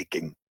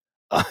breathtaking.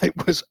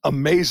 It was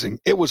amazing.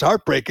 It was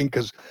heartbreaking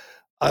because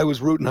I was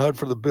rooting hard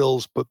for the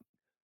Bills, but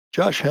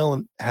Josh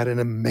Allen had an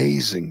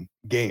amazing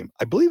game.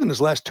 I believe in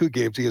his last 2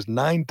 games, he has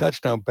 9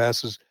 touchdown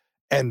passes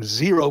and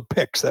 0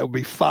 picks. That would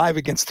be 5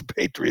 against the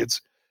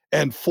Patriots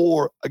and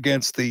 4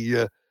 against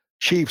the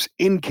Chiefs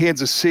in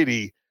Kansas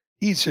City.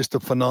 He's just a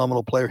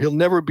phenomenal player. He'll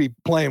never be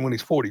playing when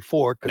he's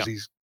 44 because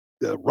he's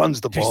runs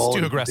the ball.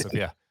 He's too aggressive,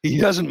 He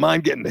doesn't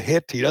mind getting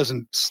hit. He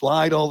doesn't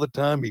slide all the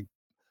time. He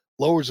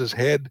lowers his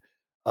head.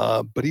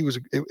 But it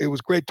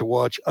was great to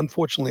watch.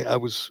 Unfortunately, I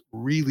was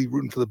really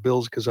rooting for the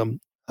Bills because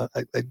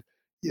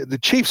the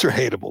Chiefs are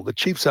hateable. The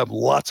Chiefs have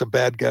lots of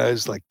bad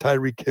guys like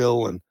Tyreek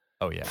Hill and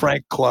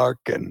Frank Clark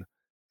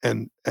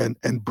and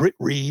Britt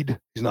Reed.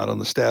 He's not on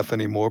the staff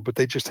anymore, but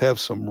they just have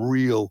some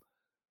real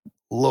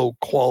low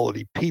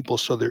quality people,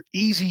 so they're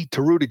easy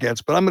to root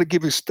against. But I'm going to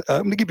give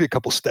you a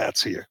couple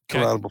stats here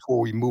before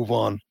we move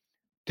on.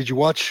 Did you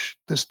watch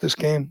this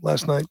game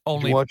last night?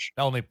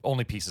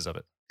 Only pieces of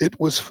it. It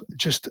was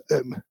just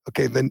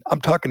okay. Then I'm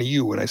talking to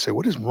you, and I say,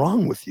 "What is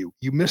wrong with you?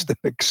 You missed an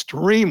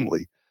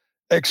extremely,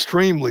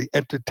 extremely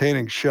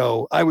entertaining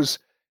show."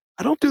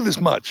 I don't do this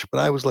much, but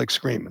I was like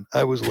screaming.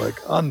 I was like,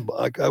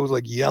 I was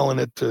like yelling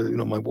at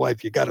my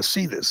wife. You got to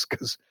see this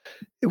because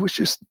it was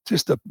just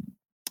a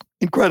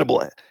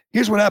incredible.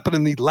 Here's what happened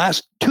in the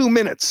last 2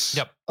 minutes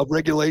of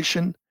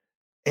regulation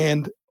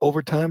and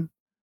overtime.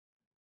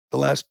 The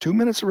last 2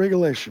 minutes of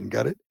regulation,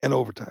 got it, and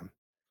overtime.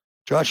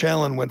 Josh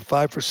Allen went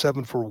 5 for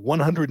 7 for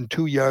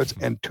 102 yards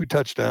and 2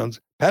 touchdowns.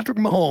 Patrick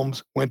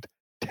Mahomes went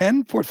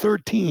 10 for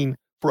 13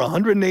 for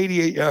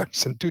 188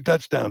 yards and 2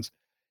 touchdowns.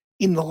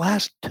 In the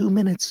last 2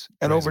 minutes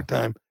and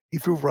overtime, he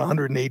threw for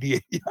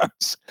 188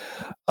 yards.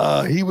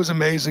 He was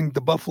amazing.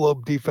 The Buffalo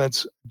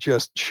defense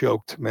just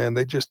choked, man.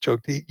 They just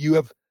choked. They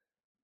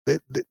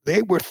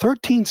were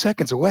 13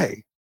 seconds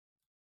away.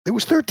 There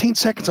was 13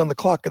 seconds on the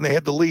clock, and they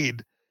had the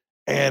lead.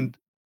 And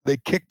they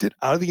kicked it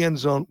out of the end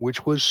zone,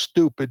 which was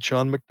stupid.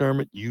 Sean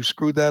McDermott, you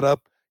screwed that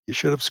up. You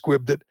should have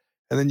squibbed it.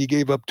 And then you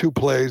gave up 2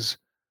 plays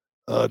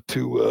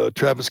to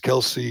Travis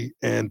Kelce,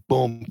 and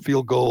boom,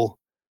 field goal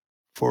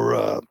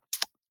for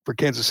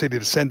Kansas City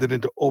to send it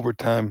into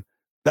overtime.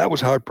 That was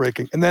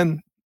heartbreaking. And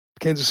then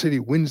Kansas City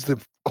wins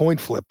the coin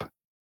flip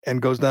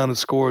and goes down and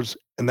scores,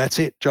 and that's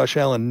it. Josh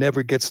Allen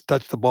never gets to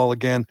touch the ball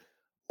again.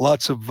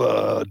 Lots of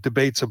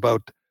debates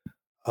about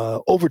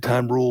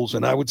overtime rules,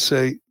 and I would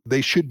say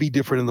they should be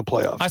different in the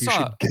playoffs.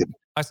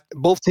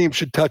 Both teams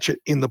should touch it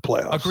in the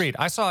playoffs. Agreed.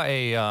 I saw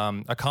a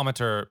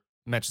commenter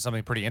mention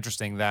something pretty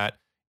interesting, that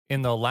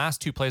in the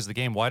last 2 plays of the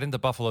game, why didn't the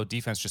Buffalo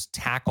defense just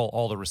tackle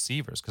all the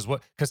receivers?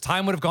 Because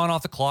time would have gone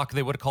off the clock,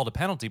 they would have called a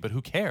penalty, but who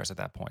cares at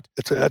that point?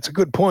 That's a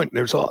good point.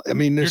 There's you're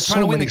trying so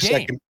to win many the game.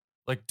 second.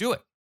 Like, do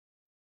it.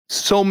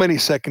 So many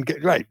second.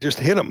 Right, just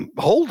hit them,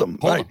 hold them.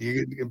 Right,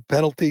 you get a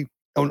penalty,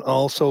 and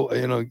also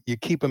you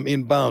keep them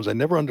in bounds. I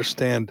never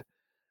understand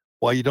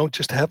why you don't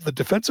just have the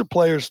defensive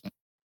players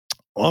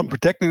on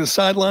protecting the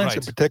sidelines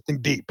and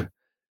protecting deep.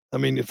 I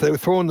mean, if they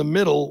throw in the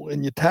middle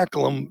and you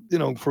tackle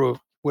them, for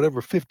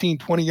whatever 15,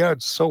 20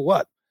 yards, so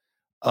what?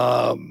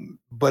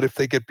 But if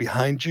they get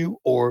behind you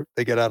or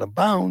they get out of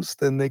bounds,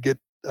 then they get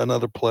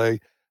another play.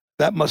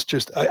 That must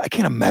just I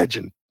can't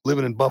imagine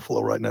living in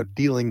Buffalo right now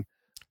dealing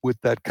with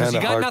that kind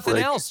of heartbreak. You got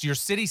nothing else. Your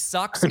city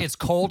sucks. It's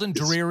cold and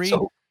dreary.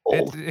 So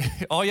cold.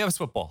 All you have is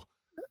football.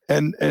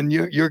 And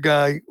your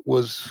guy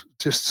was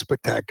just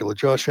spectacular.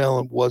 Josh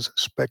Allen was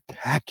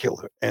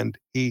spectacular, and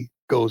he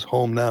goes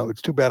home now.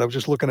 It's too bad. I was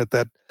just looking at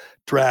that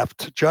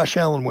draft. Josh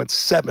Allen went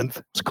 7th.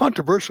 It was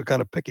controversial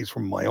kind of pick. He's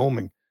from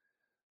Wyoming.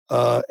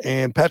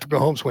 And Patrick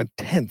Mahomes went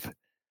 10th.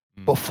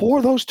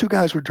 Before those 2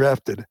 guys were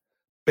drafted,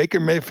 Baker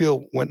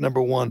Mayfield went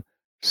number 1.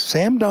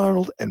 Sam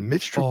Darnold and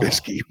Mitch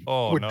Trubisky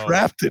were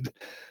drafted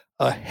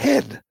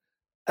ahead.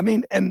 I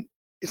mean, and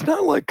it's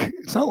not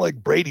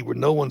like Brady where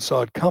no one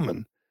saw it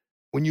coming.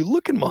 When you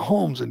look at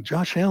Mahomes and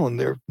Josh Allen,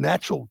 they're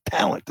natural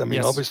talent. I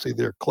mean, obviously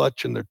they're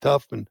clutch and they're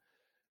tough and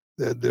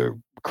they're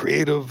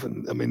creative,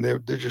 and I mean they're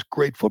just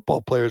great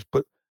football players.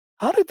 But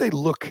how did they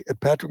look at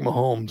Patrick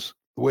Mahomes,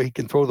 the way he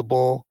can throw the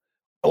ball,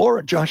 or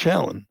at Josh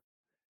Allen?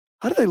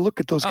 How do they look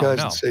at those guys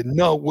and say,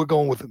 "No, we're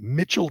going with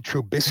Mitchell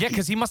Trubisky"? Yeah,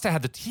 because he must have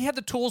had he had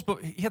the tools,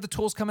 but he had the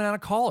tools coming out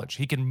of college.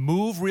 He can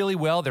move really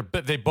well.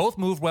 They both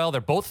move well. They're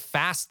both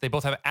fast. They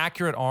both have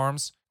accurate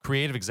arms,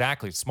 creative,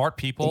 exactly, smart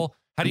people.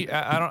 How do you?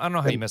 I don't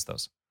know how you miss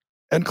those.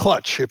 And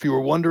clutch. If you were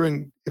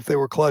wondering if they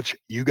were clutch,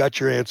 you got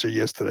your answer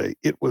yesterday.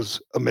 It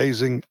was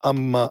amazing.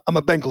 I'm a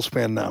Bengals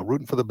fan now,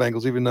 rooting for the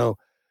Bengals, even though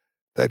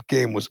that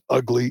game was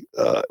ugly.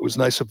 It was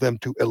nice of them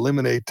to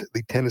eliminate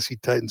the Tennessee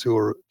Titans, who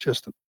are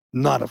just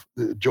not an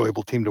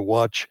enjoyable team to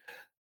watch.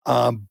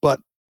 But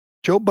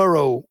Joe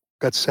Burrow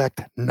got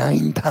sacked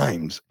 9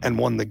 times and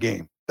won the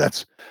game.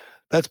 That's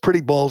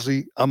pretty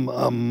ballsy.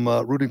 I'm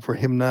rooting for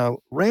him now.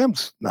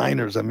 Rams,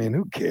 Niners. I mean,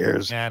 who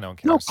cares? Yeah, no one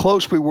cares. You know how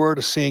close we were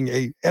to seeing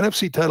a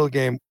NFC title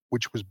game,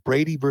 which was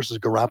Brady versus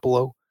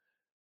Garoppolo,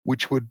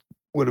 which would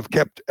have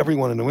kept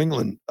everyone in New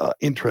England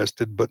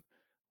interested. But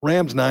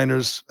Rams,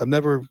 Niners, I've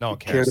never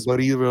cared about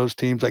either of those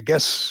teams. I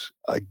guess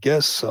I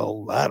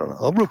don't know.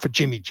 I'll root for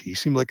Jimmy G. He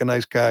seemed like a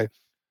nice guy.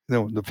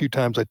 The few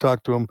times I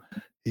talked to him,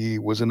 he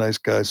was a nice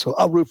guy. So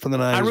I'll root for the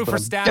Niners. I root for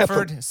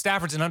Stafford.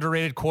 Stafford's an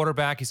underrated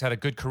quarterback. He's had a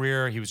good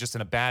career. He was just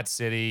in a bad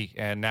city,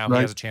 and now he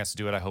has a chance to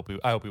do it. I hope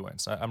he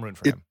wins. I'm rooting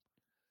for him.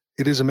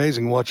 It is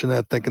amazing watching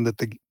that, thinking that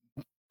the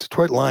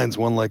Detroit Lions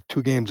won like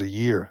 2 games a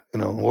year,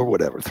 or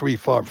whatever, 3,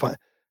 4, 5.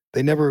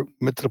 They never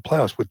went to the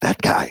playoffs with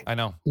that guy. I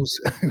know.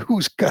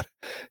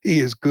 He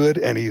is good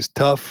and he's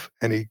tough,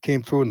 and he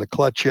came through in the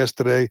clutch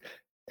yesterday,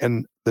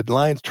 and the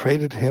Lions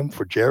traded him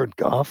for Jared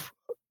Goff.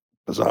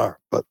 Bizarre,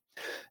 but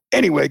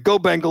anyway, go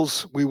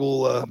Bengals. We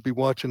will be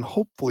watching.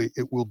 Hopefully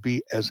it will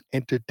be as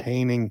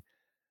entertaining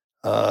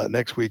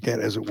next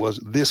weekend as it was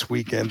this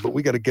weekend, but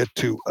we got to get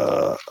to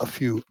a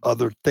few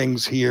other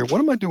things here. What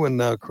am I doing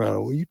now,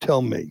 Chrono? Will you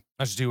tell me?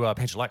 I should do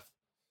Paint Your Life.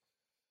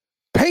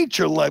 Paint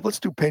Your Life. Let's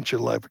do Paint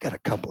Your Life. We got a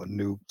couple of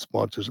new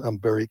sponsors I'm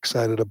very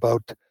excited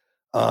about.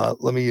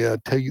 Let me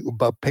tell you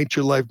about Paint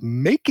Your Life.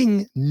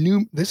 Making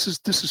new. This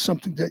is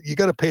something that you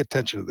got to pay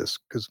attention to this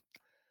because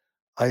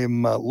I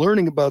am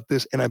learning about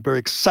this and I'm very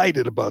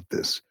excited about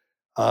this.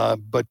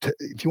 But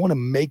if you want to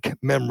make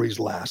memories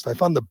last, I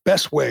found the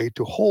best way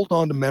to hold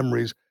on to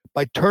memories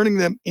by turning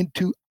them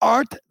into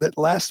art that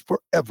lasts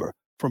forever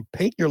from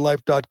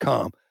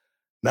paintyourlife.com.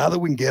 Now that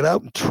we can get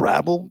out and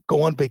travel,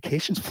 go on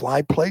vacations,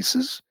 fly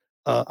places,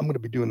 I'm going to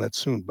be doing that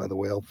soon, by the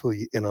way. I'll fill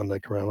you in on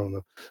that around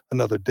on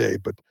another day.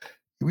 But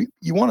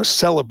you want to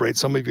celebrate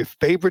some of your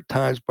favorite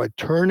times by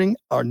turning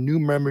our new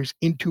memories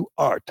into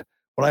art.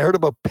 When I heard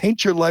about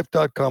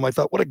paintyourlife.com, I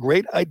thought, what a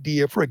great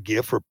idea for a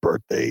gift for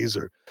birthdays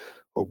or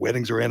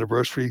weddings or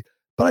anniversary.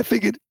 But I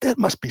figured that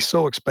must be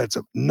so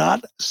expensive.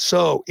 Not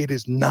so. It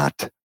is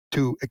not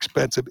too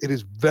expensive. It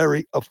is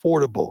very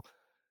affordable.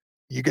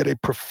 You get a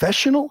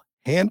professional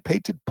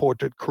hand-painted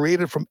portrait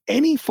created from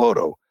any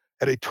photo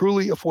at a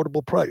truly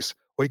affordable price.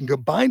 Or you can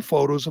combine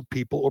photos of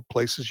people or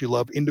places you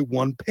love into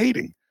one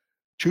painting.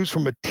 Choose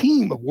from a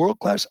team of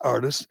world-class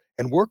artists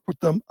and work with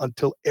them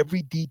until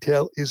every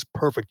detail is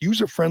perfect.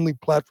 User-friendly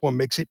platform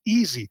makes it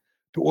easy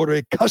to order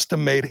a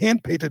custom-made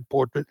hand-painted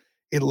portrait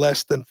in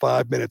less than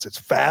 5 minutes. It's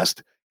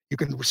fast. You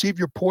can receive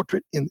your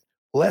portrait in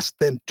less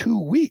than 2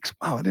 weeks.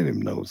 Wow, I didn't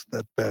even know it was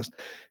that fast.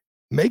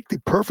 Make the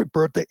perfect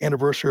birthday,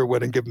 anniversary, or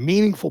wedding. Give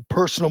meaningful,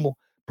 personal,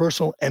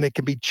 and it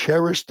can be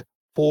cherished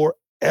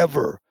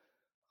forever.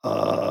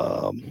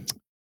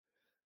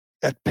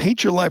 At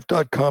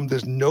paintyourlife.com,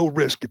 there's no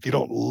risk. If you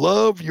don't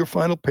love your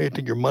final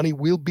painting, your money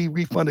will be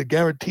refunded,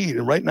 guaranteed.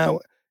 And right now,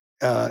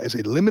 as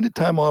a limited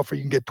time offer,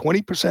 you can get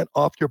 20%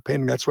 off your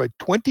painting. That's right,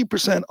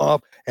 20%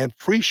 off and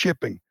free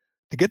shipping.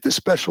 To get this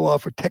special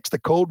offer, text the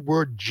code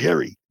word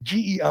Jerry,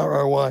 Gerry,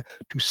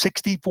 to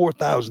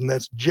 64,000.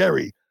 That's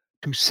Jerry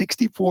to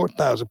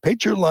 64,000.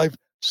 Paint Your Life.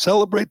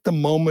 Celebrate the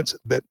moments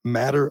that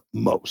matter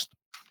most.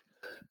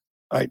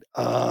 All right.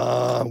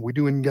 We're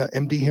doing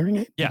MD hearing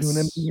aid? Yes. We're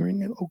doing MD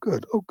hearing aid? Oh,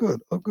 good. Oh,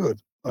 good. Oh, good.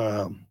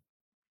 All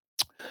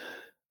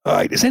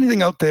right. Is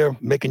anything out there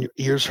making your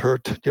ears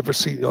hurt? Do you ever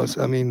see?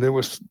 I mean, there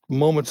was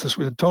moments this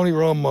week. Tony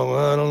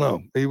Romo. I don't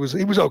know. He was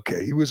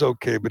okay. He was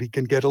okay, but he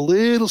can get a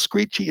little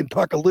screechy and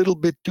talk a little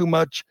bit too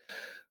much.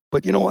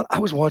 But you know what? I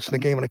was watching the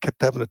game and I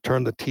kept having to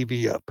turn the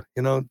TV up.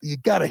 You know, you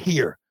got to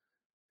hear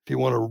if you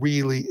want to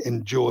really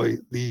enjoy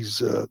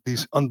these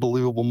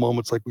unbelievable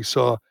moments like we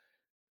saw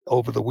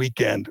over the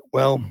weekend.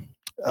 Well,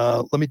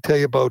 let me tell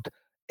you about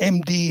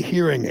MD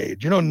hearing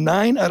aid. You know,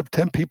 9 out of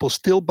 10 people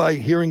still buy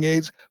hearing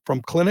aids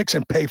from clinics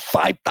and pay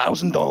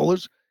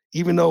 $5,000,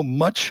 even though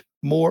much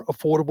more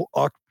affordable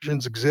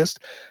options exist.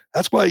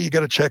 That's why you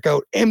got to check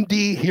out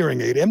MD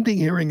hearing aid. MD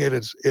hearing aid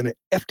is an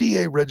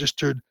FDA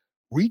registered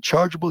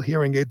rechargeable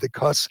hearing aid that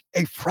costs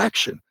a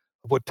fraction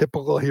of what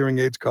typical hearing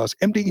aids cost.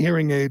 MD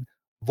hearing aid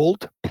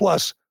Volt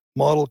Plus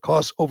model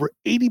costs over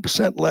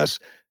 80% less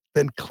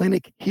than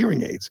clinic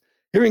hearing aids.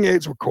 Hearing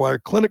aids require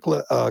clinic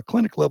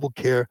level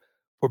care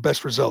for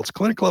best results.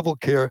 Clinic level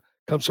care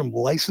comes from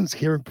licensed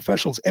hearing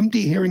professionals.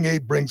 MD Hearing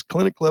Aid brings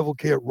clinic level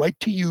care right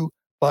to you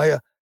via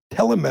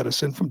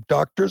telemedicine from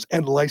doctors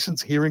and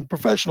licensed hearing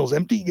professionals.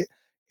 MD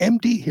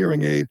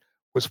Hearing Aid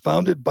was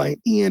founded by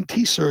an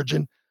ENT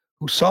surgeon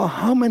who saw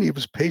how many of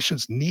his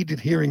patients needed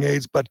hearing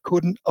aids but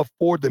couldn't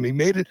afford them. He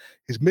made it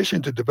his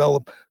mission to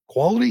develop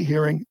quality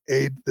hearing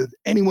aid that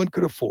anyone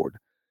could afford.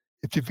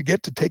 If you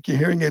forget to take your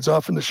hearing aids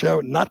off in the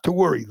shower, not to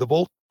worry. The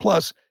Volt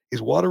Plus is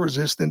water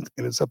resistant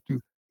and it's up to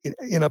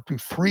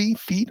 3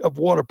 feet of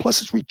water.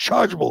 Plus, it's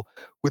rechargeable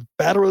with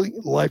battery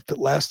life that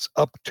lasts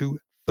up to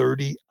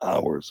 30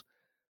 hours.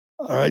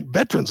 All right,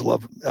 veterans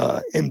love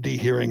MD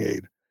hearing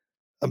aid.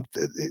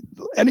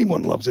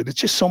 Anyone loves it. It's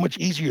just so much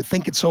easier. You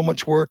think it's so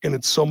much work and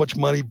it's so much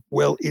money.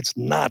 Well, it's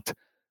not.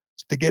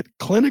 To get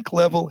clinic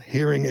level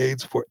hearing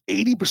aids for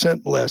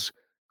 80% less,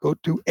 go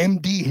to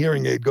MD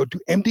Hearing Aid. Go to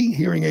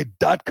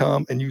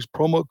mdhearingaid.com and use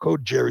promo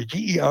code Jerry,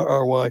 Gerry,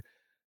 to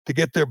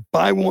get their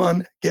buy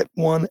one, get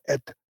one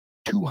at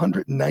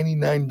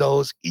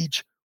 $299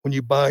 each when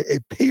you buy a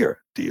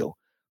pair deal.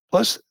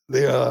 Plus,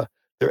 they're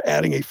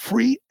adding a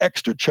free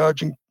extra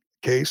charging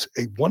case,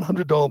 a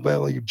 $100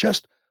 value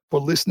just for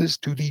listeners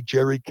to the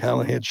Jerry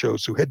Callahan Show.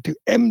 So head to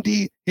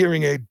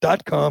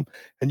mdhearingaid.com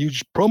and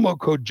use promo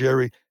code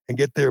Jerry and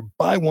get their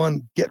buy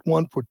one, get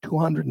one for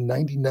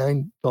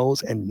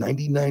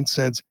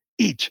 $299.99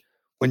 each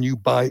when you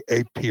buy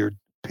a pair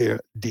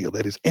deal.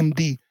 That is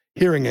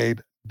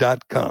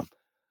mdhearingaid.com.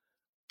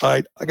 All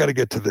right, I got to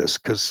get to this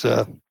because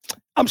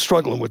I'm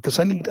struggling with this.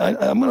 I'm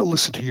going to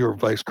listen to your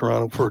advice,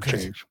 Carano, for a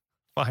change.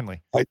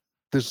 Finally.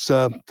 There's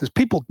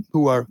people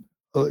who are,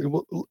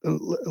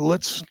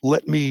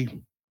 let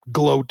me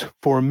gloat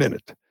for a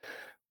minute.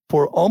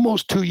 For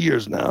almost 2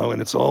 years now,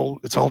 and it's all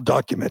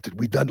documented.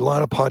 We've done a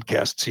lot of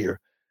podcasts here.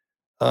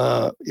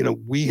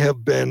 We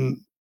have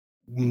been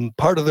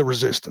part of the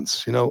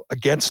resistance,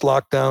 against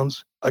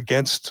lockdowns,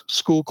 against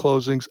school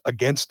closings,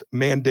 against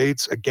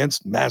mandates,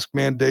 against mask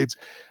mandates,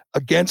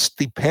 against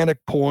the panic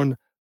porn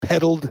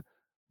peddled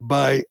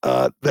by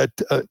that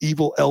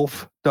evil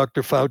elf,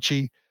 Dr.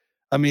 Fauci.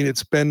 I mean,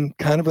 it's been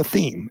kind of a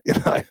theme.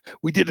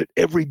 We did it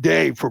every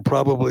day for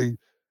probably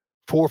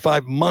 4 or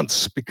 5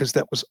 months because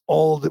that was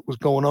all that was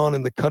going on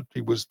in the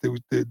country.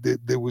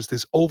 There was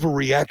this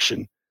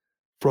overreaction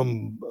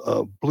from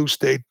blue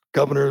state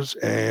governors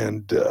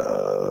and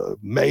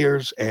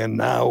mayors, and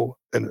now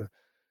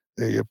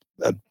the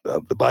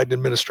Biden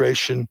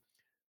administration,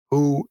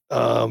 who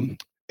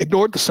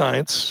ignored the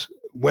science,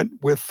 went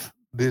with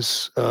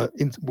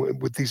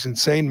with these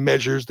insane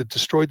measures that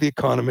destroyed the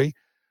economy.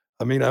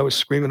 I mean, I was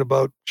screaming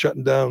about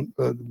shutting down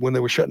when they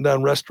were shutting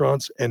down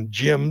restaurants and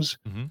gyms.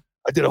 Mm-hmm.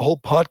 I did a whole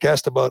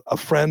podcast about a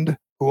friend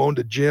who owned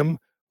a gym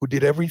who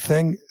did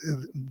everything.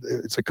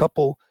 It's a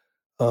couple,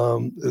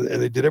 and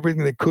they did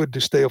everything they could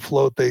to stay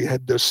afloat. They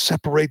had to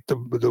separate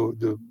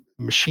the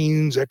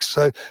machines,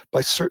 exercise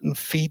by certain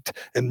feet,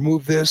 and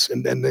move this,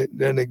 and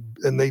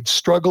they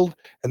struggled.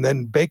 And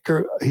then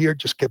Baker here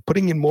just kept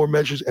putting in more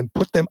measures and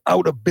put them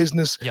out of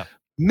business. Yeah.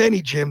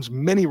 Many gyms,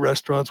 many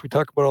restaurants we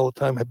talk about all the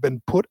time have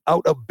been put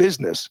out of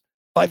business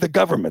by the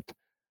government.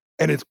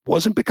 And it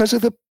wasn't because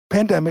of the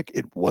pandemic.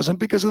 It wasn't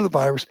because of the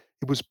virus.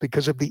 It was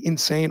because of the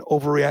insane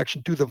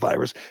overreaction to the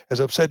virus.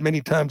 As I've said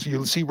many times,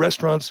 you'll see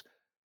restaurants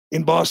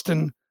in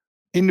Boston,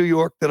 in New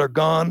York that are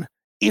gone.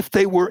 If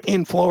they were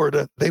in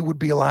Florida, they would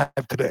be alive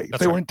today. If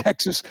they were in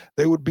Texas,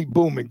 they would be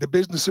booming. The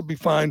business would be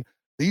fine.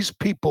 These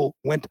people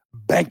went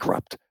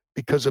bankrupt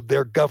because of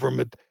their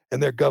government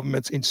and their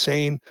government's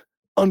insane,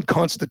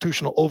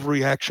 unconstitutional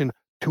overreaction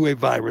to a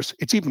virus.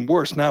 It's even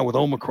worse now with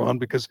Omicron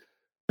because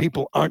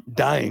people aren't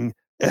dying,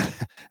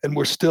 and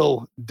we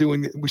still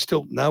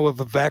now have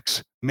a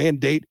vax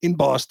mandate in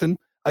Boston.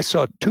 I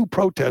saw 2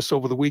 protests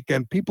over the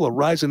weekend. People are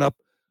rising up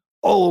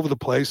all over the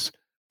place.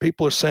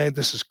 People are saying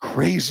this is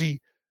crazy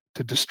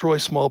to destroy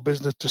small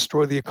business,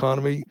 destroy the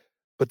economy.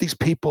 But these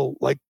people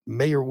like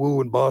Mayor Wu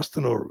in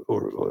Boston or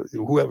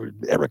whoever,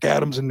 Eric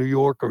Adams in New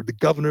York, or the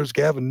governors,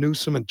 Gavin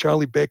Newsom and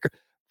Charlie Baker,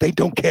 they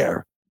don't care.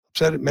 I've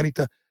said it many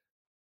times.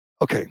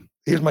 Okay,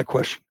 here's my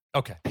question.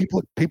 Okay.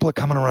 People are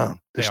coming around.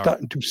 They're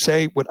starting to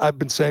say what I've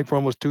been saying for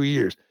almost 2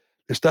 years.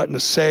 They're starting to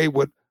say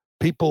what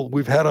people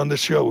we've had on this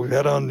show. We've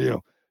had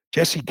on,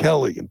 Jesse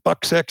Kelly and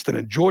Buck Sexton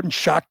and Jordan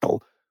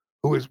Schachtel,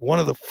 who is one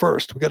of the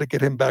first. We got to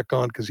get him back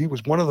on because he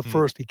was one of the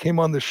first. He came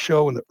on this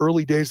show in the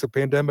early days of the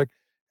pandemic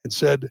and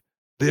said,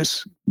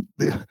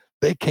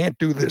 they can't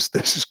do this.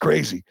 This is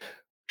crazy.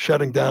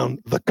 Shutting down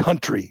the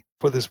country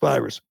for this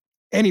virus.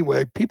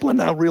 Anyway, people are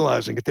now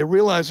realizing it. They're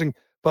realizing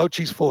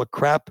Fauci's full of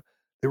crap.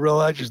 They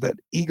realize that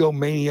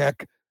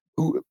egomaniac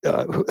who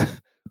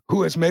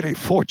has made a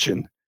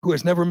fortune, who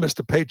has never missed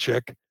a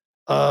paycheck,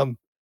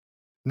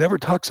 never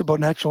talks about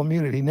natural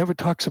immunity, never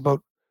talks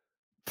about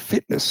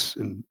fitness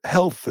and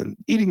health and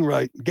eating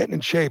right, and getting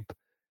in shape.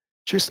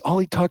 Just all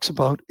he talks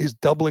about is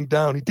doubling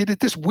down. He did it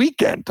this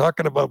weekend,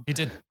 talking about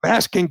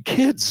masking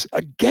kids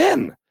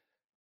again.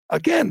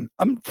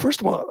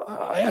 First of all,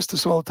 I ask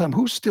this all the time: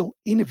 who's still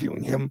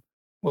interviewing him?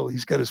 Well,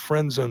 he's got his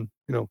friends on,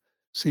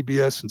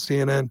 CBS and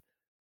CNN.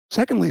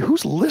 Secondly,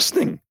 who's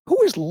listening?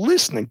 Who is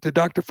listening to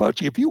Dr.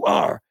 Fauci? If you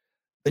are,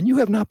 then you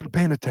have not been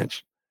paying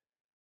attention.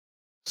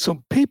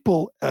 So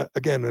people,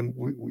 again, and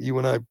you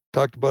and I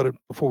talked about it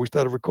before we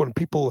started recording,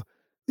 people,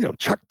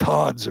 Chuck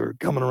Todds are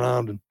coming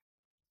around.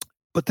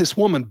 But this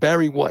woman,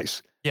 Barry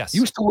Weiss,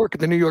 used to work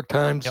at the New York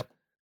Times. Yep.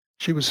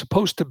 She was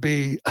supposed to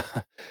be,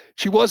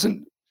 she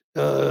wasn't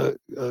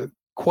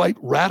quite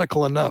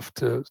radical enough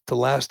to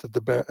last at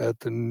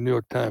the New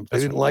York Times. They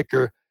didn't like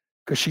her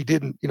because she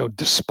didn't,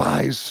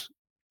 despise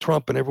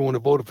Trump and everyone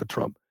who voted for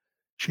Trump.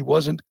 She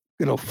wasn't,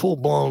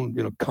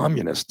 full-blown,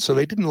 communist. So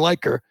they didn't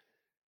like her.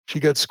 She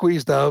got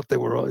squeezed out. It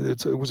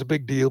was a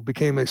big deal.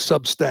 Became a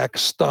Substack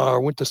star.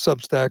 Went to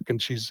Substack,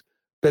 and she's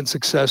been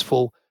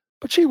successful.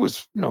 But she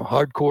was,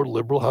 hardcore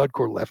liberal,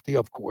 hardcore lefty.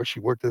 Of course, she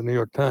worked at the New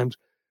York Times.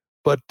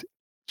 But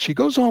she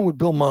goes on with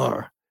Bill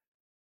Maher,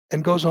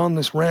 and goes on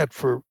this rant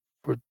for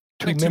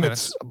 2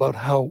 minutes about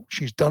how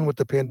she's done with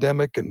the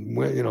pandemic, and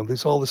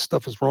all this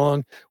stuff is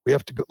wrong. We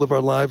have to live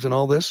our lives and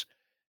all this.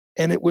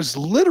 And it was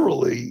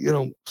literally,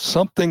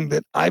 something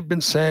that I've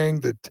been saying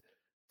that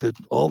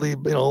all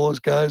all those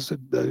guys,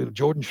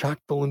 Jordan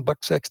Schachtel and Buck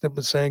Sexton have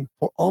been saying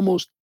for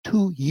almost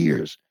 2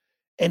 years.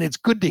 And it's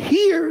good to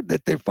hear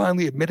that they're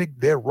finally admitting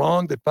they're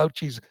wrong, that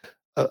Fauci's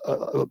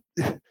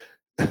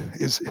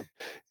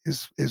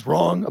is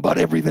wrong about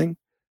everything.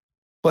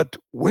 But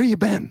where you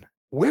been?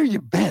 Where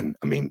you been?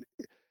 I mean,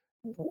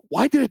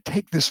 why did it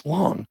take this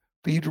long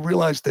for you to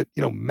realize that,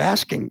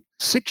 masking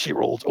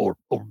 6-year-olds or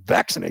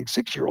vaccinating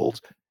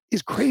 6-year-olds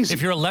is crazy?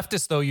 If you're a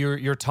leftist, though,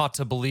 you're taught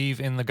to believe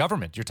in the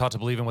government. You're taught to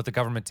believe in what the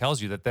government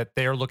tells you, that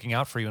they're looking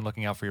out for you and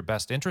looking out for your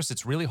best interests.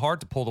 It's really hard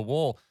to pull the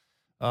wool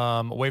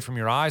away from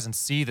your eyes and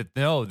see that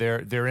no,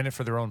 they're in it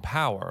for their own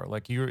power.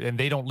 And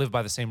they don't live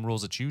by the same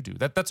rules that you do.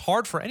 That's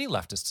hard for any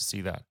leftist to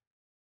see that.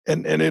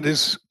 And it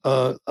is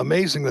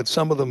amazing that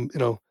some of them,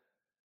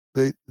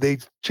 they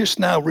just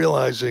now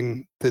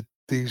realizing that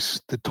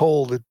the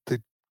toll that the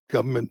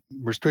government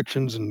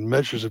restrictions and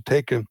measures have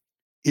taken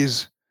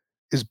is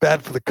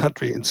bad for the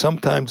country. And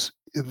sometimes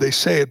they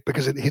say it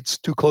because it hits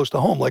too close to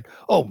home. Like,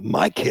 oh,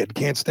 my kid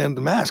can't stand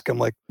the mask. I'm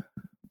like,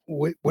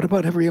 wait, what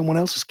about everyone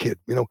else's kid?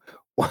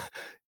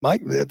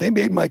 They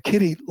made my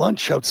kid eat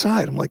lunch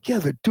outside. I'm like, yeah,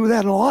 they do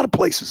that in a lot of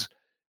places.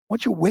 Why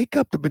don't you wake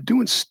up? They've been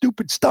doing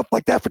stupid stuff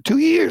like that for 2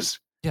 years.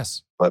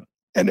 Yes. But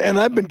and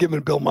I've been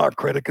giving Bill Maher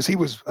credit because he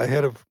was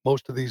ahead of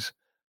most of these,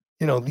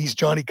 these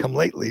Johnny come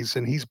latelys,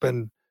 and he's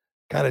been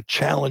kind of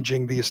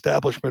challenging the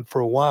establishment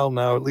for a while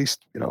now, at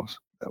least,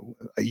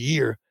 a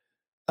year.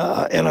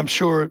 And I'm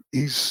sure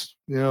he's,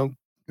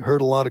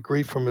 heard a lot of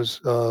grief from his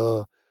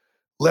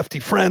lefty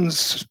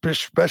friends,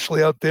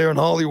 especially out there in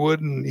Hollywood.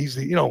 And he's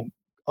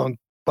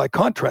by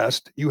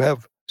contrast, you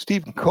have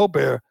Stephen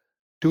Colbert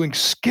doing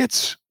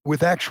skits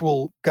with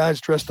actual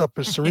guys dressed up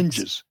as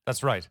syringes.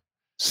 That's right.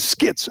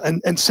 Skits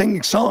and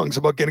singing songs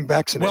about getting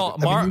vaccinated.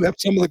 Well, you have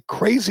some of the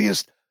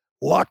craziest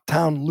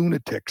lockdown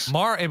lunatics.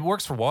 It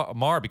works for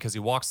Maher because he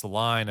walks the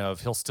line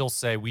of, he'll still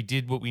say, we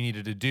did what we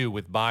needed to do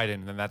with Biden,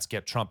 and then that's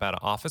get Trump out of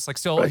office. Like,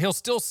 still, he'll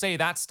still say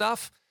that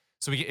stuff.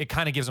 So it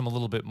kind of gives him a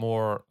little bit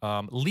more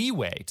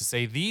leeway to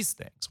say these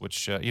things,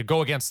 which you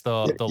go against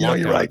the lockdown.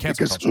 You're right,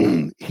 because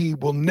he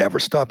will never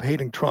stop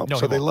hating Trump. No,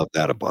 so they love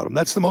that about him.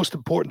 That's the most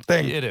important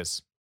thing. It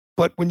is.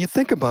 But when you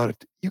think about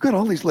it, you got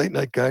all these late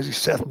night guys, these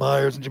Seth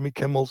Meyers and Jimmy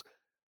Kimmels,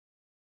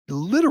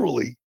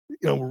 literally,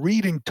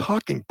 reading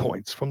talking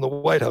points from the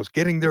White House,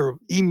 getting their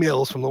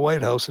emails from the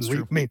White House.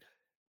 And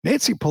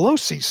Nancy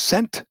Pelosi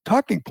sent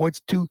talking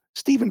points to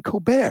Stephen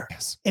Colbert,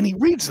 and he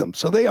reads them.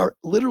 So they are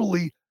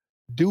literally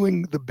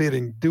doing the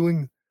bidding,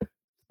 doing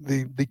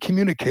the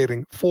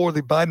communicating for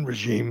the Biden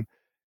regime,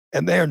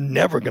 and they are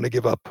never going to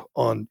give up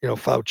on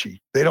Fauci.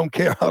 They don't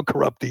care how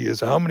corrupt he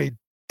is, how many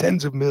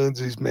tens of millions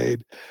he's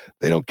made.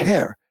 They don't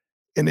care,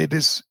 and it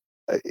is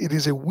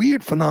a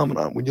weird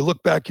phenomenon. When you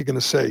look back, you're going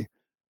to say,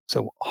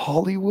 so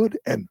Hollywood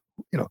and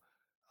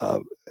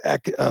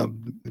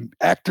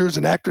actors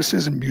and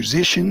actresses and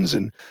musicians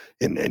and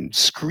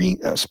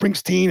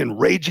Springsteen and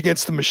Rage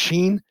Against the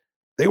Machine,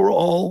 they were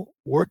all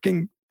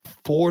working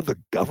for the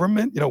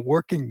government,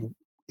 working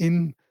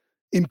in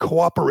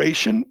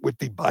cooperation with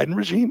the Biden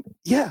regime.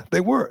 Yeah, they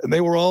were. And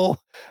they were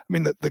all,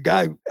 the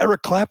guy,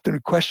 Eric Clapton,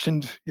 who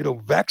questioned,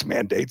 vax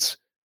mandates,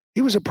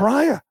 he was a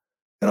pariah.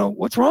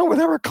 What's wrong with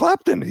Eric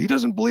Clapton? He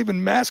doesn't believe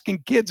in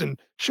masking kids and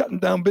shutting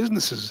down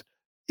businesses.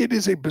 It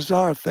is a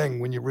bizarre thing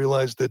when you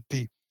realize that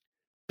the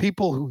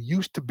people who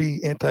used to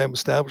be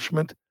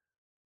anti-establishment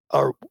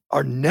are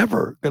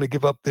never going to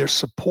give up their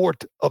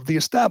support of the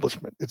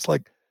establishment. It's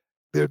like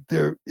they're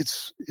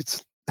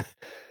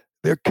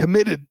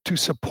committed to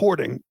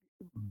supporting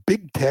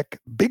big tech,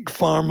 big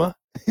pharma,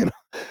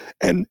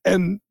 and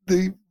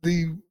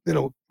the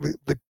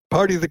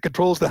party that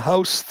controls the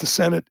House, the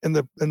Senate, and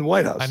the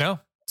White House. I know.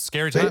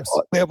 Scary times.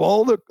 They have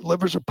all the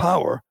levers of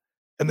power,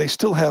 and they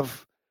still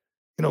have,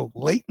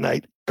 late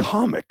night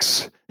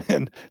comics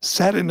and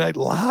Saturday Night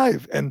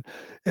Live and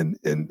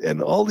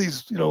all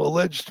these,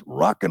 alleged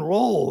rock and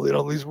roll,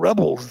 these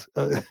rebels.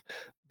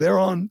 They're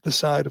on the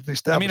side of the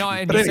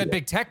establishment. And you said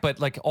big tech,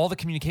 but like all the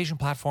communication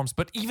platforms,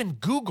 but even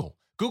Google.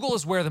 Google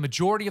is where the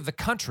majority of the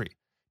country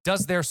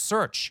does their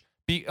search.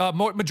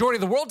 Majority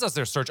of the world does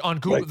their search on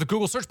Google, right. The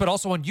Google search, but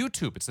also on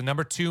YouTube. It's the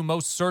number 2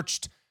 most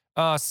searched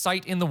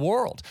site in the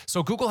world.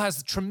 So Google has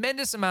a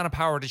tremendous amount of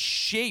power to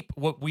shape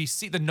what we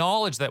see, the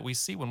knowledge that we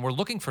see when we're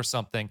looking for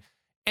something.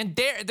 And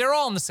they're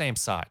all on the same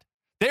side.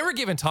 They were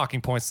given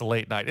talking points to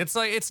late night. It's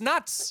like, it's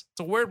nuts. It's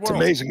a weird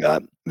world. It's amazing.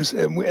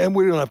 And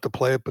we don't have to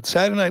play it, but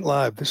Saturday Night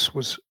Live, this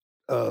was,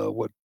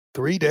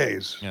 3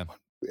 days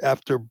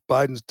after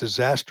Biden's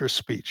disastrous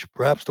speech,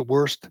 perhaps the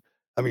worst,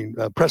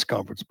 press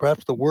conference,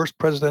 perhaps the worst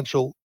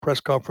presidential press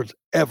conference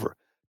ever.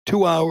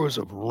 2 hours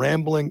of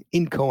rambling,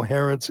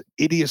 incoherence,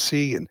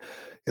 idiocy, and,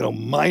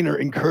 minor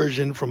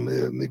incursion from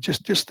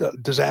just a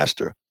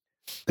disaster.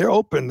 Their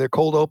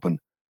cold open,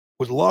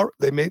 was Laura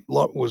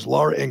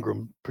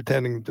Ingraham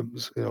pretending to,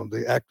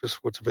 the actress,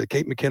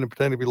 Kate McKinnon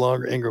pretending to be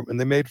Laura Ingraham, and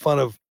they made fun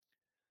of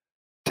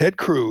Ted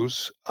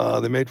Cruz.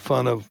 They made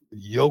fun of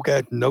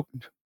Novak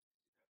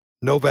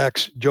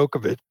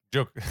Djokovic.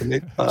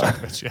 Him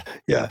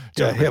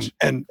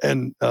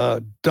and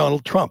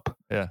Donald Trump.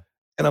 Yeah,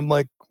 and I'm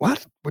like,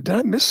 what? Did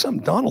I miss some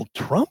Donald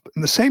Trump?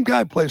 And the same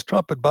guy plays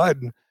Trump at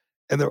Biden,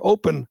 and their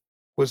open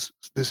was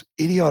this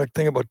idiotic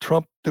thing about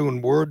Trump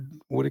doing what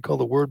do you call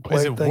the word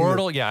play thing? Is it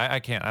Wordle? Yeah, I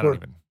can't. I don't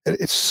even.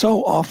 It's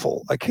so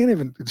awful. I can't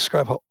even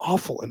describe how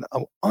awful and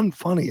how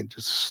unfunny and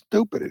just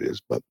stupid it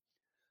is. But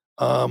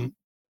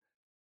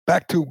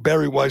back to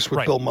Barry Weiss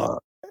with Bill Maher.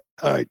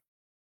 All right.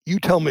 You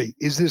tell me,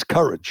 is this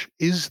courage?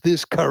 Is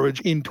this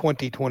courage in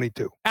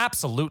 2022?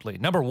 Absolutely.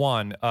 Number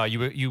one,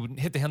 you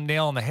hit the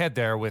nail on the head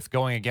there with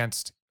going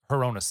against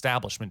her own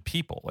establishment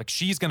people. Like,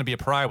 she's going to be a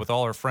pariah with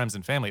all her friends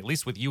and family. At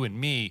least with you and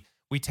me,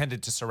 we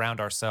tended to surround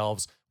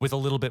ourselves with a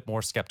little bit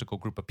more skeptical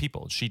group of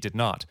people. She did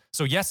not.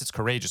 So yes, it's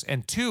courageous.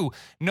 And two,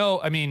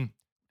 no,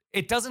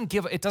 it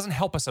doesn't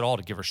help us at all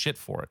to give her shit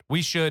for it.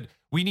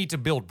 We need to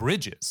build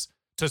bridges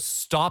to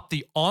stop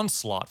the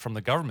onslaught from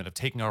the government of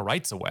taking our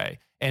rights away.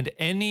 And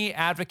any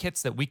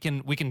advocates that we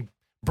can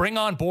bring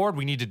on board,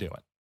 we need to do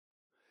it.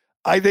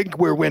 I think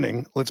we're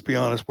winning. Let's be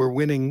honest. We're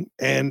winning,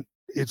 and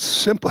it's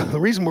simple. The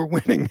reason we're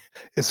winning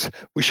is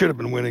we should have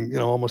been winning,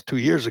 almost 2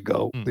 years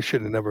ago. They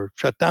should have never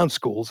shut down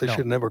schools. They should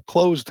have never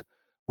closed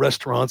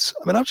restaurants.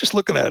 I mean, I was just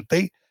looking at it.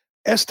 They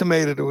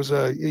estimated it was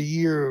a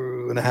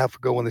year and a half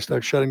ago when they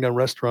started shutting down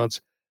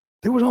restaurants.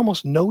 There was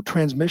almost no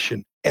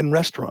transmission in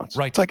restaurants.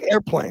 Right. It's like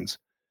airplanes.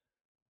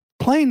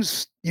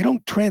 Planes, you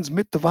don't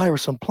transmit the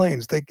virus on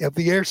planes. They have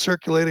the air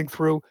circulating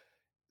through.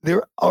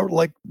 There are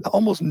like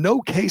almost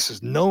no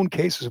known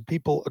cases of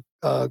people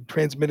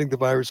transmitting the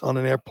virus on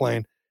an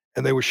airplane,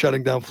 and they were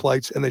shutting down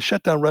flights, and they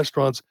shut down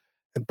restaurants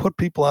and put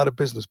people out of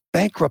business,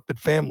 bankrupted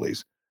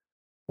families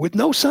with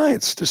no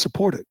science to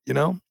support it,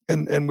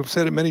 And we've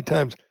said it many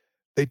times.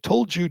 They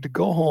told you to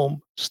go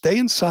home, stay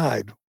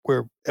inside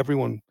where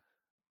the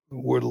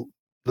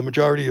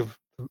majority of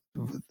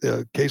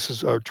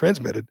cases are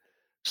transmitted.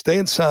 Stay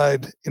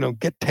inside,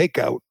 get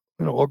takeout,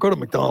 or go to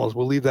McDonald's.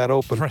 We'll leave that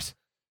open. Right.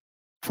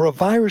 For a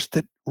virus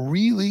that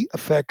really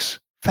affects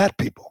fat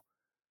people.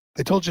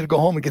 They told you to go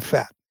home and get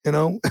fat, They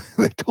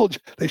told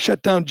you, they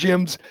shut down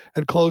gyms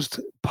and closed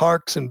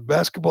parks and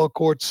basketball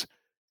courts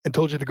and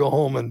told you to go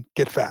home and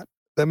get fat.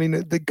 I mean,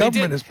 the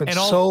government has been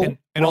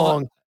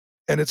wrong,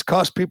 and it's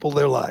cost people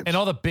their lives. And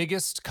all the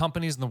biggest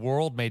companies in the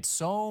world made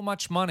so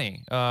much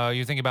money.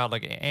 You think about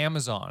like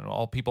Amazon,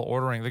 all people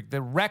ordering, like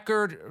the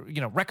record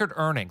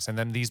earnings, and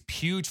then these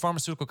huge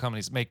pharmaceutical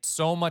companies make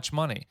so much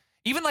money.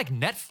 Even like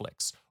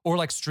Netflix or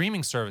like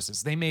streaming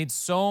services, they made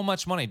so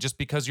much money just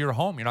because you're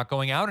home, you're not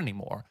going out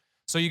anymore.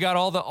 So you got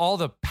all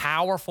the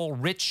powerful,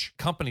 rich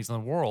companies in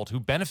the world who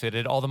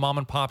benefited. All the mom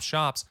and pop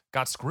shops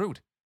got screwed.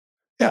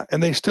 Yeah,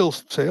 and they still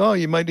say, "Oh,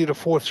 you might need a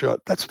fourth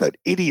shot." That's that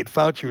idiot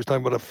Fauci was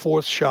talking about, a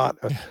fourth shot.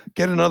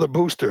 Get another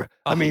booster.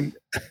 I mean,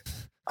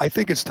 I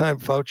think it's time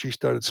Fauci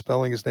started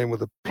spelling his name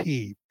with a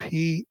P,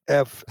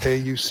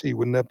 P-F-A-U-C.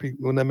 Wouldn't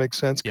that make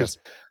sense? Because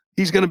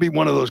he's going to be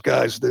one of those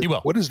guys that, He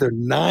will. What is there,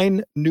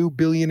 9 new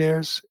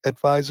billionaires at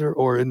Pfizer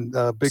or in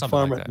Big Something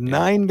Pharma? like that,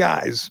 9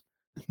 guys,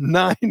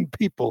 9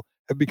 people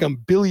have become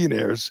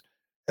billionaires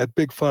at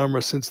Big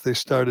Pharma since they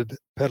started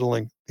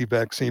peddling the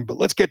vaccine. But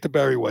let's get to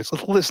Bari Weiss.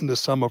 Let's listen to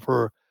some of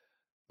her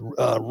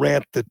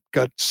rant that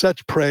got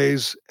such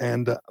praise.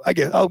 And I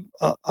guess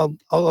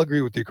I'll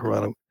agree with you,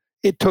 Carano.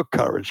 It took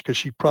courage, because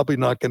she's probably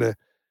not going to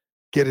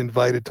get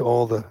invited to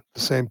all the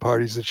same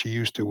parties that she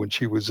used to when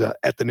she was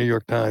at the New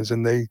York Times.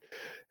 And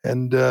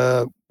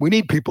we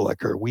need people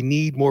like her. We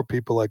need more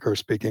people like her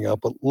speaking out.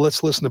 But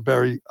let's listen to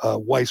Bari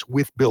Weiss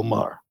with Bill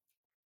Maher.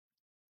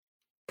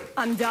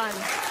 I'm done.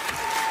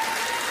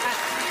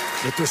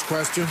 With this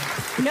question?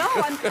 No,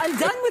 I'm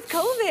done with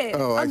COVID.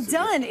 Oh, I'm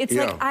done. It's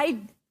like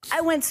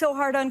I went so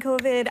hard on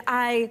COVID.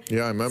 I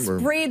remember.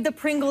 Sprayed the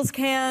Pringles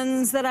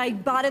cans that I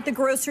bought at the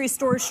grocery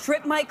store,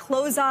 stripped my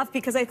clothes off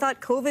because I thought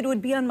COVID would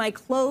be on my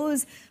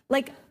clothes.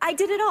 Like, I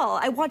did it all.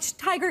 I watched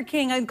Tiger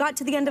King. I got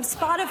to the end of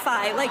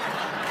Spotify. Like,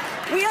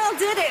 we all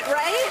did it,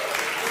 right?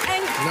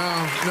 And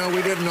No,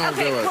 we didn't all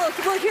do it.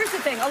 Well, here's the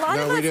thing. A lot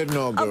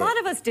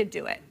of us did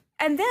do it.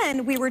 And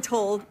then we were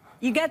told,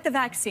 you get the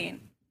vaccine.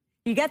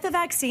 You get the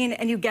vaccine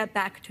and you get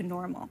back to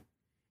normal.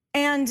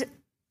 And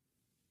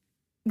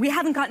we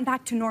haven't gotten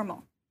back to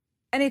normal.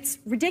 And it's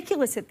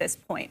ridiculous at this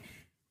point.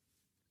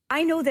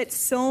 I know that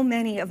so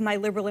many of my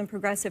liberal and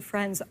progressive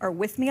friends are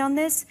with me on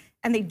this,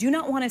 and they do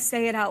not want to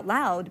say it out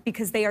loud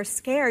because they are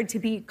scared to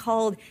be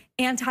called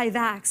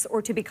anti-vax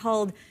or to be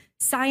called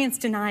science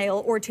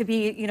denial or to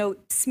be,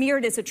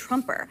 smeared as a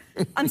Trumper.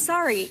 I'm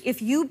sorry,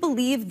 if you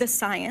believe the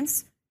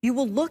science, you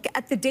will look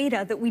at the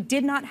data that we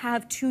did not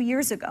have 2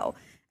 years ago,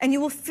 and you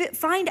will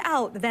find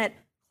out that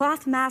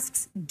cloth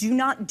masks do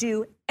not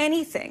do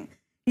anything.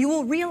 You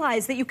will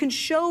realize that you can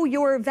show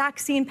your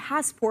vaccine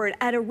passport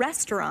at a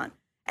restaurant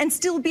and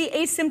still be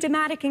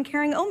asymptomatic and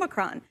carrying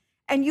Omicron.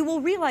 And you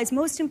will realize,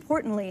 most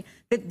importantly,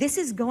 that this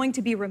is going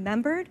to be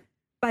remembered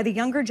by the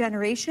younger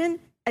generation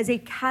as a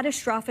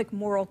catastrophic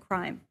moral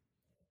crime.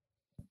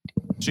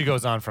 She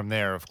goes on from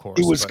there, of course.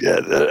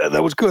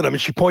 That was good. I mean,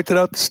 she pointed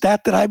out the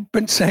stat that I've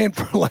been saying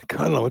for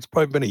it's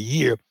probably been a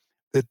year,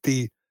 that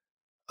the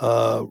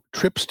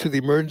trips to the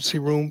emergency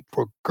room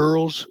for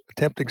girls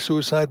attempting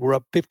suicide were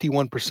up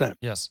 51%.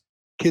 Yes.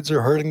 Kids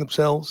are hurting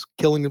themselves,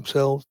 killing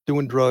themselves,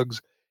 doing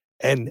drugs.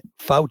 And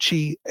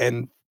Fauci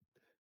and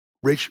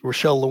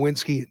Rochelle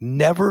Lewinsky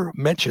never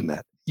mentioned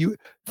that. You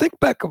think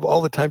back of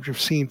all the times you've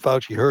seen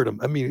Fauci hurt him.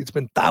 I mean, it's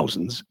been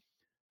thousands.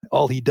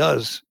 All he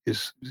does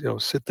is,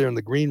 sit there in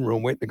the green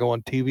room waiting to go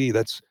on TV.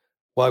 That's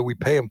why we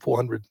pay him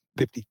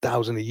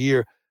 $450,000 a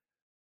year.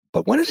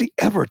 But when has he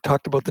ever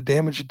talked about the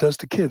damage it does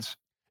to kids?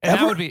 And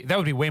that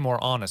would be way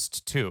more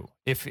honest too.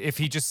 If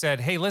he just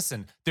said, "Hey,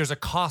 listen, there's a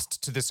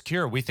cost to this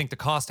cure. We think the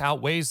cost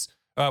outweighs.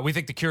 We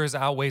think the cure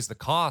outweighs the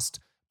cost,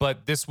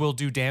 but this will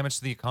do damage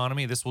to the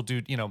economy. This will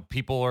do.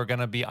 People are going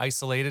to be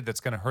isolated. That's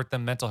going to hurt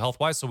them mental health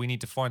wise. So we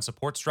need to find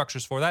support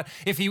structures for that."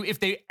 If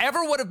they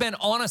ever would have been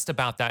honest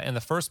about that in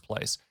the first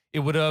place, it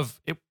would have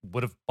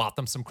bought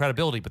them some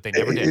credibility. But they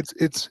never did.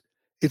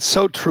 It's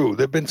so true.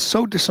 They've been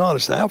so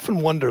dishonest. I often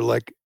wonder,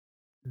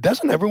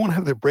 doesn't everyone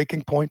have their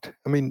breaking point?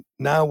 I mean,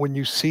 now when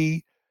you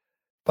see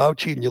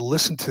Fauci, and you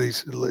listen to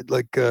these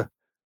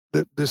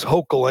this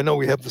Hochul. I know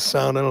we have the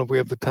sound. I don't know if we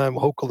have the time.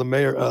 Hochul, the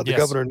mayor, the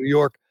governor of New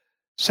York,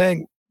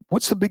 saying,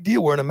 "What's the big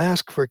deal wearing a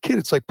mask for a kid?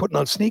 It's like putting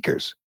on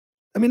sneakers."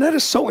 I mean, that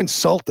is so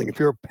insulting. If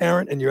you're a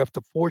parent and you have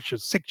to force your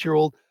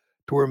 6-year-old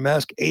to wear a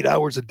mask 8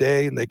 hours a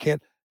day and they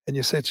can't, and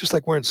you say it's just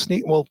like wearing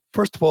sneakers. Well,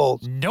 first of all,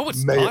 no,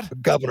 it's mayor,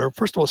 not. Governor.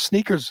 First of all,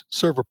 sneakers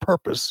serve a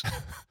purpose,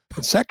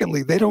 and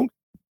secondly, they don't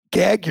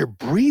gag your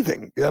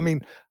breathing. I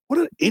mean, what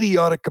an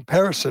idiotic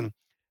comparison.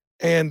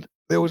 And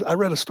I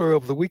read a story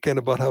over the weekend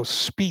about how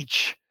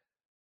speech,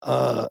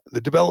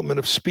 the development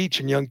of speech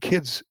in young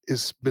kids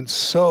has been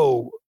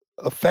so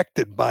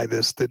affected by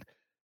this that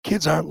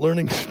kids aren't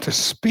learning to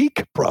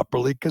speak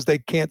properly because they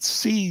can't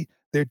see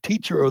their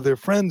teacher or their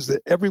friends,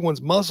 that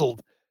everyone's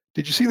muzzled.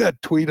 Did you see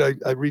that tweet? I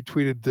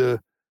retweeted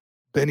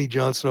Benny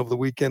Johnson over the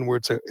weekend where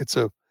it's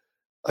a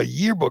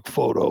yearbook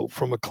photo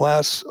from a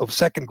class of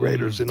second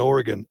graders in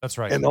Oregon. That's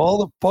right. And all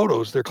the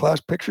photos, their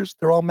class pictures,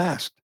 they're all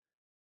masked.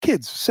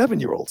 Kids,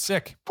 7-year-olds.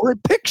 Sick. For a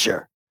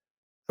picture.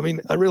 I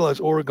mean, I realize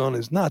Oregon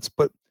is nuts,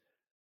 but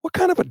what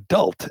kind of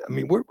adult? I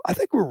mean, I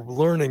think we're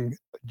learning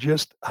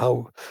just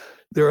how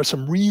there are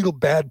some real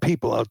bad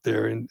people out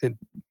there, and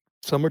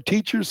some are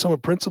teachers, some are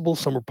principals,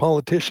 some are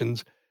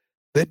politicians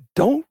that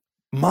don't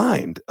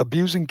mind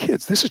abusing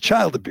kids. This is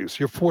child abuse.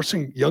 You're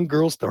forcing young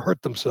girls to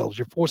hurt themselves.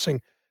 You're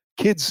forcing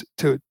kids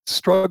to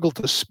struggle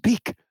to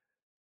speak,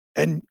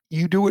 and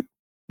you do it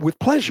with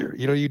pleasure.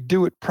 You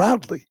do it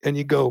proudly, and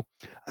you go,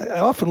 I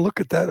often look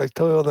at that. I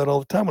tell you all that all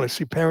the time when I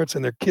see parents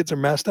and their kids are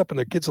masked up and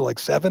their kids are like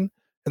 7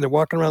 and they're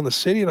walking around the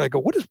city, and I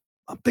go,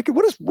 I'm thinking,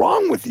 what is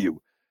wrong with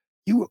you?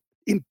 You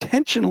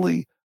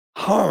intentionally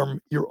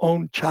harm your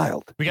own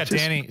child. We got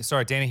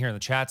Danny here in the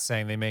chat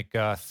saying they make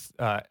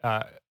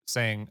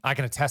saying, I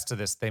can attest to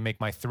this. They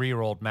make my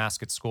 3-year-old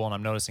mask at school, and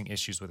I'm noticing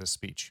issues with his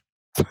speech.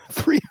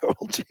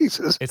 3-year-old,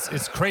 Jesus.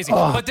 It's crazy.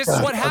 Oh, but this God,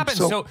 is what happens.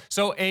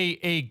 so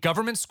A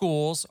government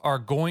schools are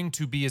going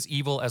to be as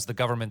evil as the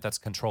government that's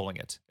controlling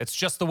it. It's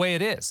just the way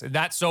it is.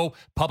 So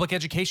public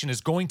education is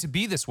going to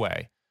be this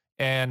way.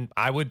 And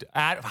I would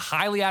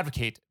highly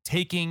advocate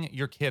taking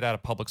your kid out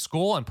of public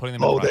school and putting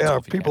them in private school. They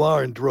are. People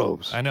are in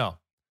droves. I know.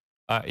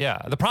 Yeah.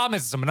 The problem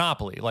is it's a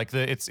monopoly. Like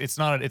it's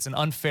an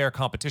unfair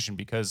competition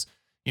because,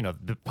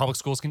 the public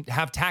schools can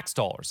have tax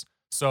dollars.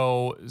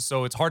 So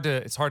it's hard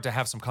to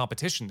have some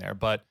competition there,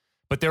 but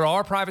there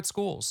are private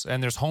schools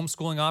and there's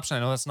homeschooling option. I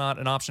know that's not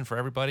an option for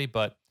everybody,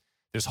 but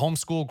there's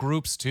homeschool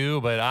groups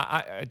too. But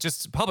I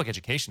just public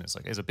education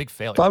is a big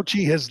failure.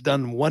 Fauci has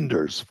done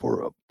wonders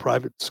for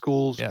private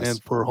schools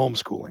and for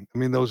homeschooling. I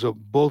mean, those are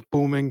both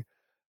booming.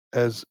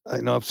 As I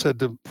know, I've said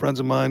to friends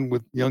of mine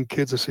with young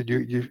kids, I said,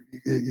 you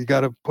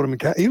got to put them in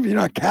Catholic, even if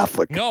you're not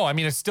Catholic. No, I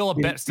mean, it's still a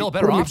better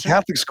put them option. In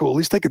Catholic school, at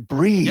least they could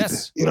breathe.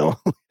 Yes.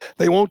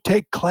 They won't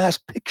take class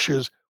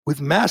pictures with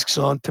masks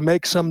on to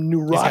make some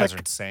neurotic These guys are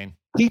insane.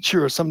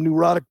 teacher or some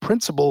neurotic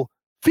principal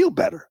feel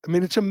better. I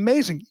mean, it's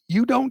amazing.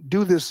 You don't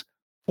do this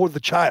for the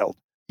child.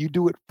 You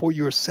do it for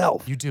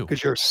yourself. You do.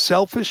 Because you're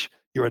selfish,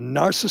 you're a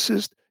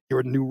narcissist,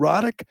 you're a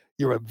neurotic,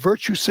 you're a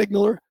virtue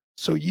signaler.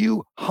 So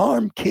you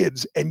harm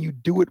kids and you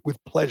do it with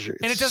pleasure.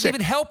 And it doesn't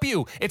even help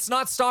you. It's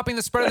not stopping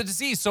the spread of the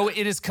disease. So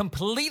it is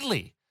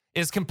completely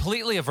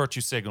a virtue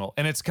signal,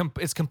 and it's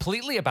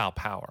completely about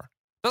power.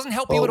 It doesn't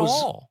help you at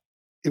all.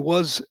 It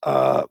was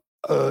I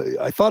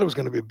thought it was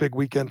going to be a big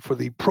weekend for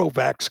the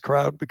pro-vax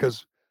crowd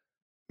because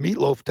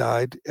Meatloaf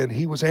died and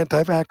he was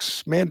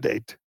anti-vax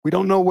mandate. We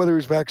don't know whether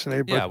he's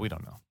vaccinated. Yeah, but we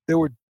don't know. There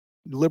were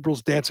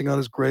liberals dancing on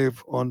his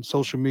grave on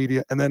social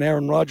media, and then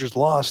Aaron Rodgers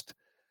lost.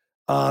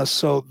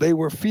 So they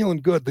were feeling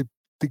good.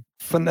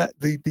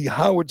 The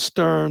Howard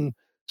Stern,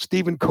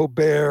 Stephen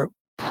Colbert,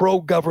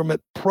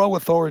 pro-government,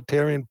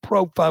 pro-authoritarian,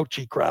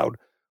 pro-Fauci crowd,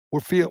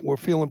 we're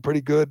feeling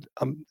pretty good.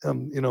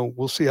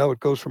 We'll see how it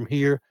goes from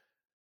here.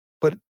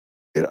 But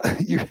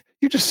you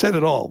just said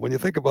it all. When you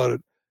think about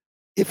it,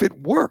 if it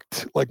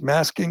worked like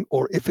masking,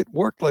 or if it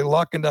worked like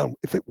locking down,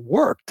 if it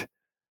worked,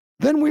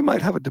 then we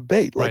might have a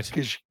debate. Like,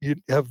 because you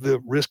have the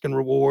risk and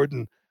reward,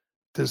 and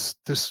this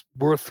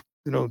worth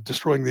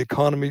destroying the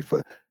economy.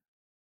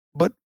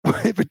 But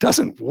if it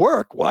doesn't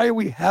work, why are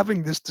we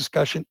having this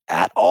discussion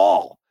at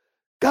all?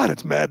 God,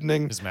 it's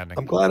maddening. It's maddening.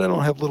 I'm glad I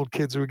don't have little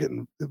kids who are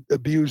getting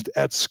abused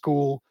at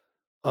school,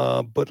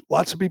 but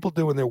lots of people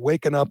do, and they're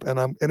waking up,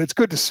 and it's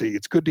good to see.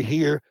 It's good to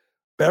hear.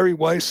 Barry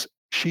Weiss,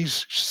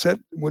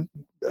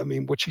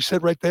 what she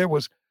said right there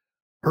was,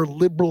 her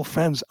liberal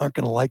friends aren't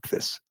going to like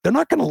this. They're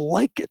not going to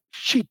like it.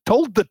 She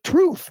told the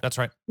truth. That's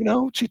right.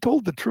 She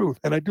told the truth.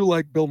 And I do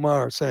like Bill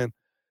Maher saying,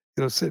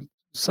 said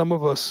some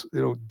of us,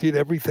 did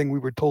everything we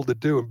were told to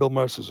do. And Bill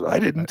Maher says, I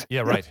didn't.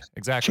 Yeah, right.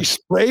 Exactly. She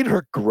sprayed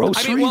her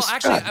groceries. I mean, well,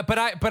 actually,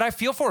 but I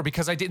feel for her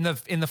because I did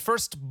in the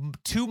first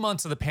 2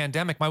 months of the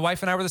pandemic, my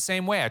wife and I were the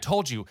same way. I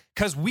told you,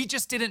 because we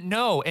just didn't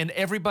know. And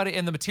everybody,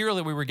 and the material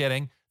that we were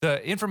getting,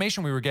 the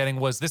information we were getting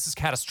was, this is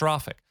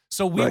catastrophic.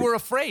 So we were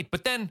afraid.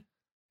 But then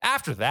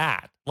after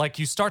that, like,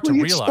 you start to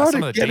realize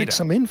some of the getting data.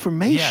 some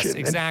information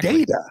and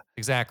data.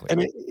 Exactly. I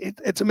mean,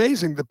 it's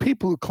amazing. The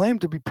people who claim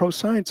to be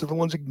pro-science are the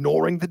ones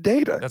ignoring the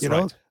data. That's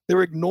right.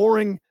 They're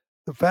ignoring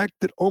the fact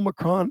that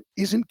Omicron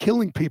isn't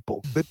killing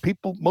people, that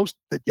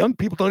young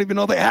people don't even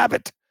know they have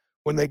it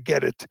when they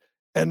get it.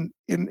 And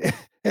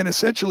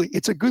essentially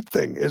it's a good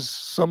thing. As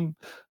some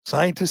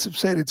scientists have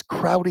said, it's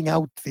crowding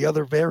out the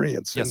other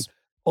variants. Yes. And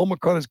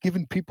Omicron has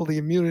given people the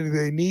immunity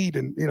they need.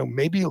 And,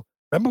 maybe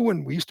remember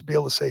when we used to be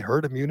able to say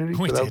herd immunity?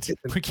 We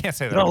can't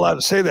say that. We're not allowed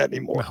to say that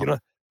anymore. No.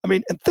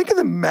 And think of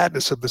the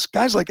madness of this.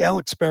 Guys like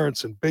Alex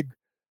Berenson,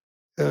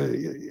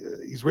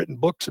 he's written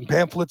books and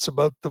pamphlets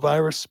about the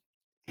virus.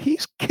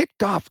 He's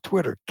kicked off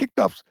Twitter, kicked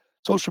off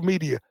social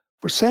media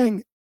for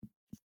saying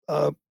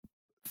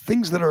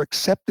things that are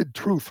accepted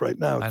truth right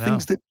now.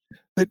 Things that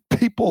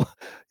people,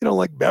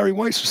 like Barry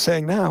Weiss is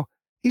saying now.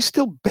 He's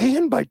still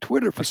banned by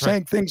Twitter for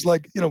saying things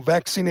like,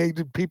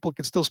 vaccinated people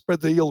can still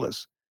spread the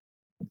illness.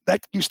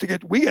 That used to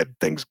we had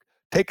things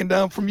taken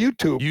down from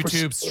YouTube.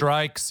 YouTube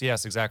strikes.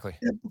 Yes, exactly.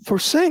 For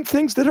saying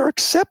things that are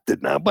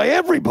accepted now by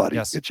everybody.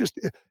 Yes.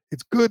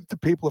 It's good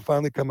that people are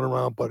finally coming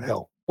around, but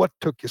hell, what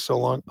took you so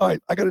long? All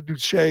right, I got to do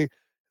Shea, and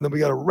then we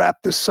got to wrap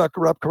this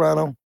sucker up,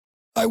 Carano.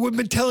 We've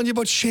been telling you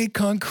about Shea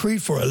Concrete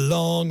for a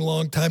long,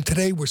 long time.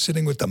 Today, we're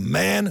sitting with the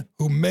man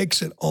who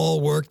makes it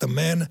all work, the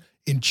man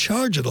in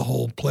charge of the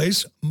whole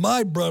place,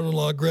 my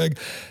brother-in-law, Greg.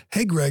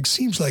 Hey, Greg,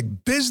 seems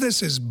like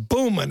business is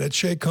booming at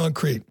Shea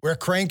Concrete. We're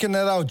cranking it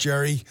out,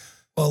 Jerry.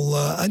 Well,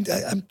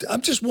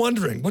 I'm just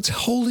wondering, what's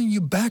holding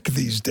you back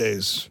these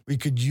days? We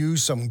could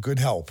use some good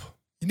help.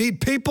 You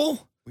need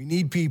people? We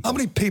need people. How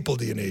many people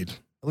do you need?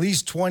 At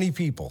least 20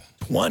 people.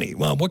 20?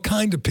 Wow, what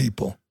kind of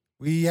people?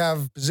 We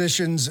have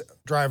positions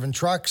driving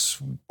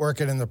trucks,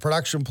 working in the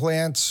production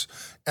plants,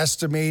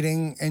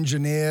 estimating,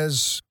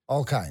 engineers,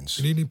 all kinds.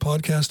 You need any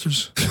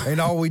podcasters?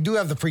 We do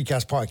have the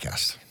Precast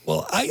podcast.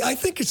 Well, I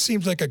think it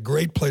seems like a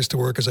great place to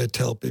work, as I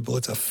tell people.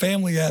 It's a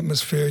family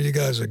atmosphere. You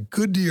guys are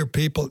good to your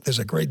people. There's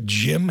a great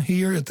gym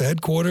here at the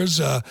headquarters.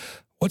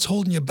 What's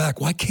holding you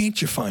back? Why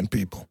can't you find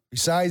people?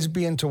 Besides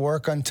being to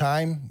work on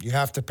time, you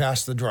have to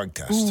pass the drug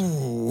test.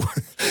 Ooh,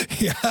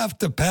 you have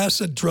to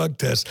pass a drug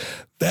test.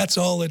 That's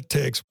all it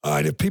takes. All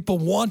right, if people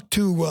want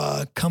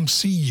to come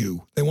see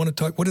you, they want to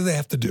talk, what do they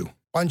have to do?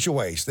 Bunch of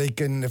ways. They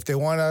can, if they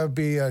want to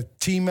be a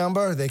team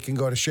member, they can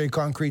go to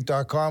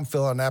SheaConcrete.com,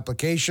 fill out an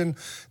application.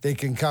 They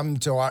can come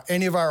to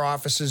any of our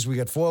offices. We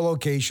got 4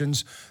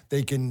 locations.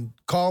 They can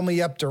call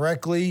me up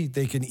directly.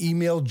 They can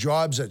email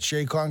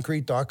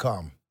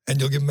jobs@SheaConcrete.com. And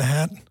you'll give them a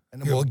hat?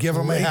 And we'll give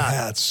them a hat.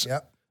 Hats.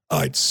 Yep. All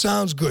right,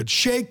 sounds good.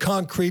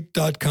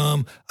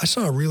 SheaConcrete.com. I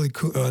saw a really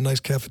cool, nice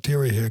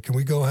cafeteria here. Can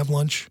we go have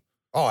lunch?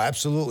 Oh,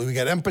 absolutely. We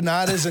got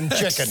empanadas and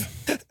chicken.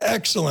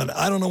 Excellent.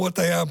 I don't know what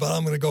they are, but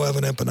I'm going to go have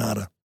an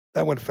empanada.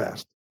 That went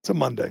fast. It's a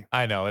Monday.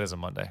 I know, it is a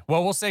Monday.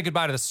 Well, we'll say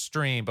goodbye to the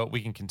stream, but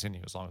we can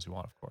continue as long as we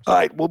want, of course. All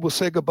right, well, we'll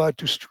say goodbye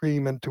to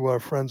stream and to our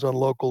friends on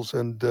Locals,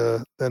 and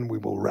then we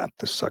will wrap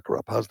this sucker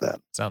up. How's that?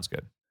 Sounds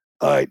good.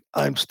 All right,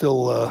 I'm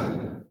still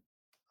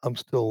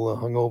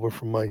hungover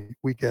from my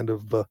weekend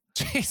of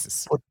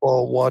Jesus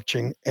football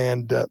watching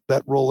and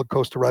that roller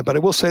coaster ride. But I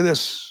will say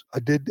this: I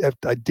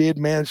did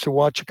manage to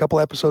watch a couple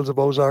episodes of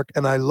Ozark,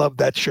 and I love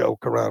that show,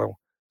 Carano.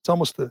 It's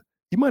almost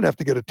you might have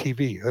to get a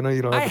TV. I know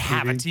you don't have a TV. I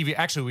have a TV.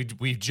 Actually,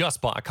 we just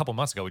bought a couple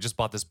months ago. We just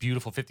bought this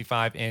beautiful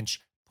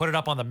 55-inch. Put it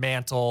up on the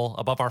mantle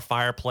above our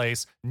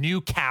fireplace. New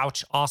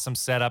couch, awesome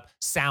setup,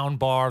 sound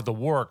bar, the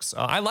works.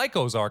 I like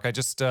Ozark. I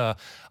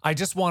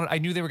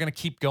knew they were going to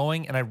keep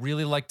going, and I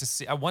really like to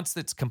see. Once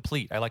it's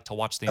complete, I like to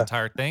watch the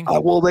entire thing.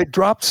 Well, they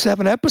dropped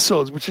 7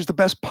 episodes, which is the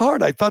best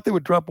part. I thought they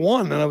would drop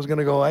 1, and I was going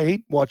to go. I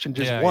hate watching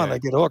just one. Yeah. I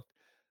get hooked.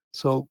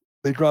 So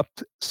they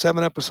dropped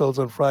 7 episodes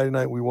on Friday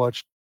night. We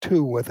watched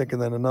 2, I think,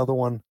 and then another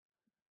one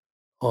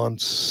on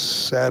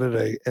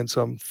Saturday, and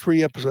some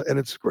 3 episodes, and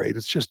it's great.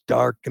 It's just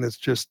dark, and it's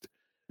just.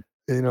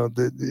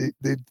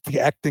 The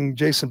acting.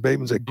 Jason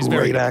Bateman's a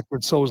great actor,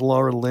 and so is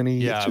Laura Linney.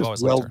 Yeah, it's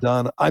just well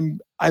done.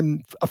 I'm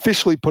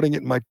officially putting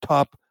it in my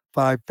top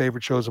 5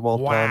 favorite shows of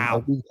all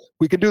time.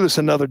 We can do this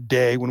another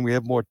day when we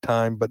have more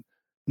time, but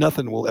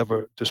nothing will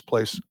ever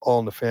displace All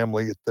in the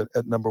Family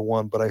at number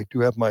 1. But I do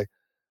have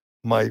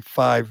my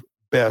 5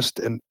 best,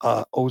 and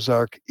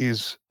Ozark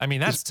is. I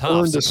mean, that's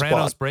tough.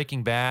 Sopranos,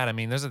 Breaking Bad. I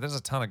mean, there's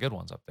a ton of good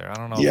ones up there. I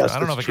don't know. Yes, I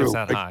don't know if it gets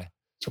that high.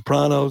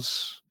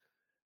 Sopranos.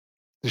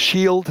 The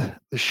Shield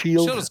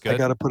is good. I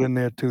got to put in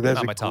there too.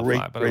 That's not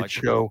a great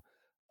show.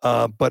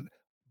 But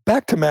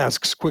back to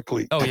masks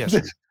quickly. Oh, yeah, sure.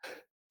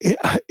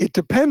 It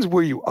depends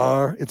where you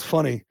are. It's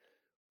funny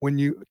when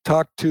you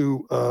talk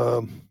to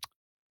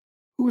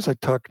who was I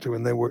talking to,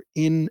 and they were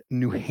in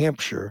New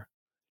Hampshire,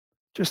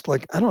 just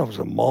like, I don't know if it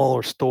was a mall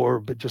or store,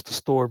 but just a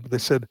store. But they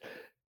said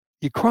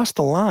you cross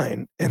the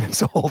line and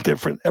it's all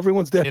different.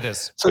 Everyone's there. It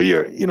is. So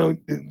you're,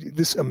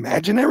 this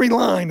imaginary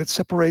line that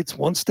separates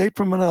one state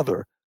from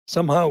another.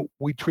 Somehow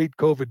we treat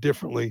COVID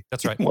differently.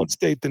 That's right. In one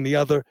state than the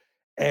other.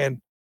 And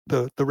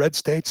the red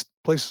states,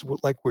 places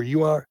like where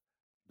you are,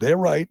 they're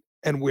right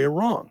and we're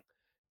wrong.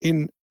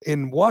 In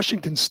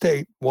Washington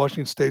State's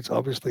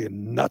obviously a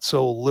not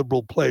so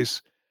liberal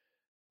place.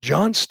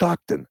 John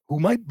Stockton, who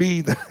might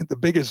be the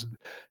biggest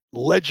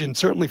legend,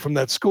 certainly from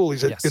that school.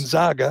 He's at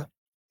Gonzaga.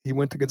 He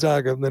went to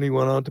Gonzaga, and then he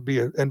went on to be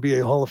an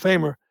NBA Hall of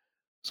Famer.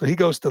 So he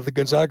goes to the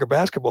Gonzaga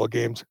basketball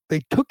games.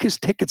 They took his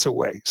tickets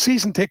away,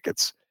 season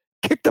tickets,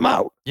 kicked him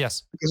out.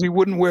 Yes. Because he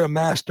wouldn't wear a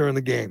mask during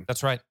the game.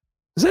 That's right.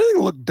 Does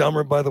anything look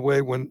dumber, by the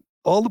way, when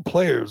all the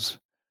players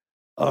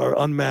are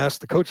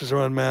unmasked, the coaches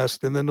are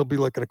unmasked, and then there'll be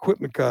like an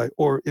equipment guy,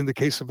 or in the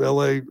case of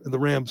LA and the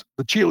Rams,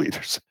 the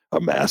cheerleaders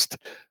are masked,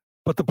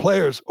 but the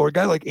players, or a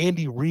guy like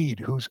Andy Reid,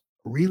 who's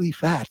really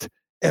fat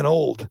and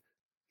old,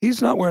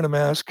 he's not wearing a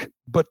mask,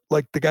 but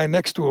like the guy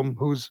next to him,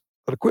 who's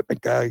an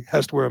equipment guy,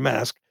 has to wear a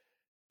mask.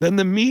 Then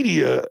the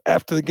media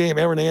after the game,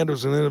 Aaron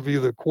Andrews will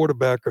interview the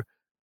quarterback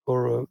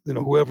or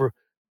whoever,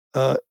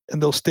 and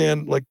they'll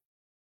stand like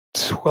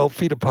 12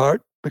 feet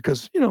apart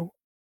because,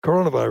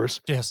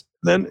 coronavirus. Yes.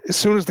 Then as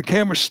soon as the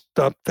cameras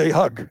stop, they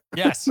hug.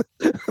 Yes.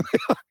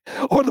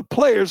 Or the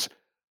players,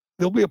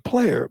 there'll be a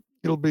player,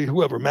 it'll be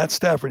whoever, Matt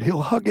Stafford,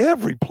 he'll hug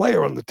every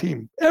player on the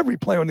team, every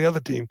player on the other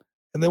team.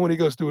 And then when he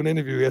goes to an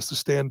interview, he has to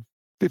stand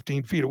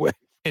 15 feet away.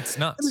 It's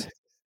nuts.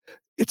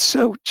 It's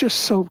just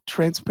so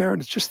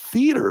transparent. It's just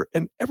theater,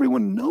 and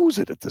everyone knows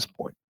it at this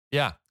point.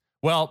 Yeah.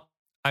 Well,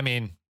 I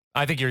mean,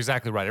 I think you're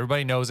exactly right.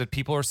 Everybody knows it.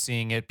 People are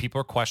seeing it. People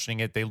are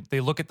questioning it. They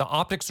look at the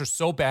optics are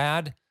so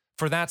bad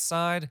for that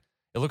side.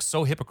 It looks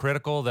so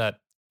hypocritical that,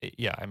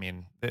 yeah, I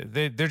mean,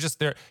 they're just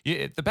there.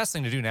 The best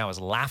thing to do now is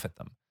laugh at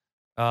them.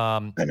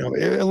 I know,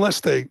 unless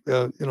they,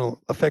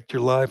 affect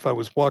your life. I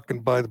was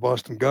walking by the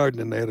Boston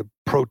Garden and they had a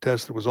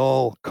protest. It was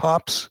all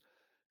cops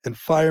and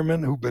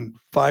firemen who've been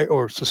fired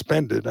or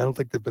suspended. I don't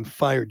think they've been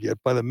fired yet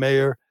by the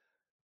mayor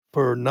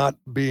for not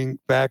being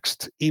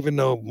vaxxed, even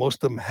though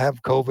most of them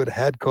have COVID,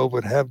 had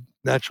COVID, have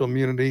natural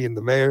immunity. And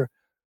the mayor,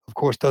 of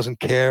course, doesn't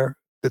care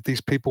that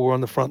these people were on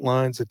the front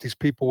lines, that these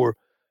people were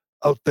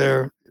out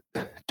there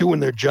doing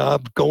their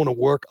job, going to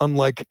work,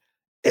 unlike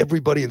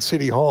everybody in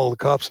City Hall. The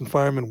cops and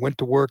firemen went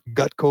to work,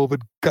 got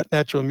COVID, got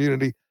natural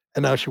immunity,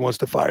 and now she wants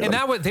to fire them.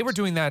 And they were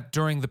doing that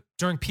during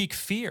peak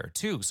fear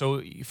too.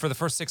 So for the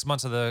first 6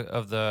 months of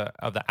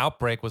the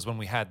outbreak was when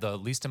we had the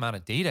least amount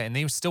of data, and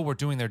they still were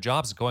doing their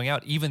jobs, going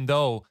out, even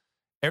though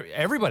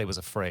everybody was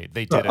afraid.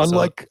 They did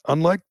it.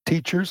 Unlike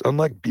teachers,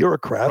 unlike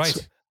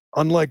bureaucrats,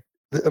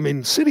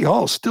 right. City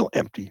Hall is still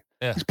empty.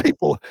 Yeah. These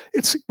people,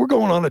 we're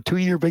going on a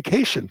 2-year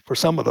vacation for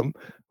some of them,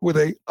 where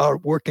they are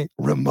working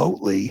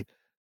remotely.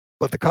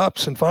 But the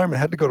cops and firemen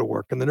had to go to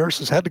work, and the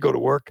nurses had to go to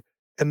work,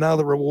 and now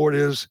the reward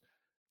is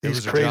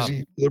these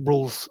crazy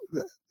liberals,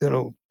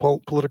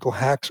 political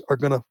hacks are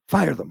going to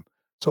fire them.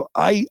 So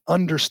I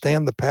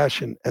understand the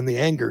passion and the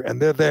anger, and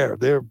they're there.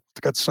 They've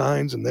got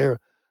signs, and they're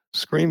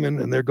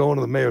screaming, and they're going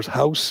to the mayor's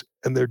house,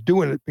 and they're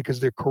doing it because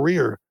their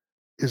career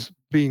is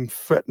being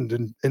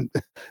threatened and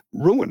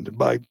ruined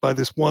by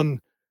this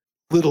one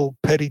little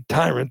petty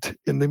tyrant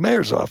in the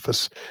mayor's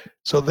office.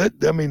 So they're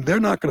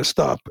not going to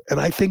stop. And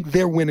I think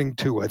they're winning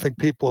too. I think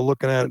people are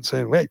looking at it and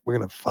saying, wait, we're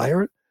going to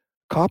fire it?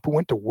 Cop who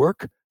went to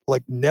work,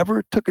 like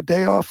never took a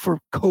day off for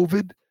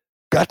COVID,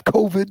 got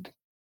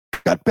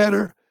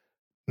better.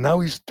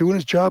 Now he's doing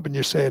his job, and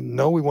you're saying,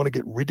 no, we want to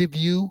get rid of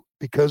you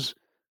because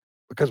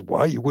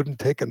why? You wouldn't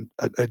take an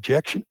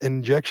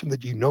injection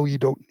that you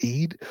don't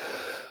need?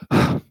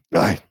 All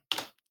right.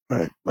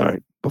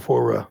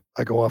 Before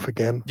I go off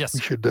again, yes, we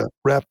should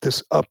wrap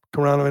this up.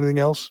 Carano, anything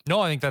else?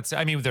 No, I think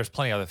there's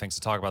plenty of other things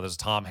to talk about. There's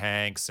Tom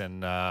Hanks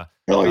and Tom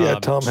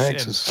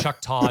Hanks and Chuck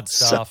Todd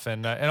stuff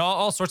and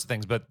all sorts of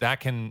things. But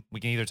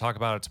we can either talk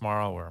about it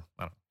tomorrow or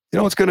I don't know. You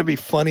know what's going to be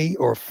funny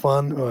or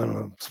fun? I don't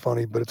know. It's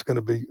funny, but it's going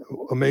to be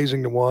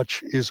amazing to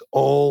watch. Is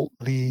all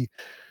the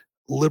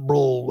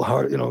liberal,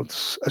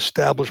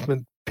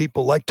 establishment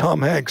people like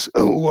Tom Hanks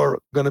who are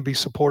going to be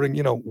supporting,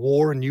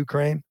 war in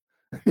Ukraine.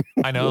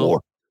 I know.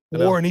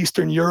 War in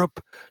Eastern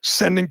Europe,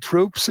 sending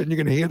troops, and you're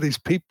going to hear these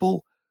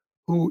people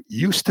who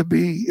used to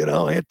be,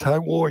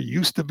 anti-war,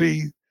 used to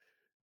be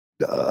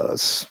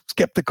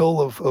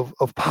skeptical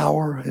of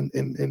power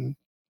in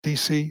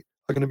D.C.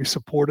 are going to be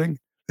supporting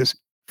this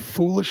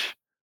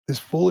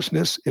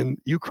foolishness in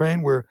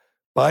Ukraine, where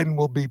Biden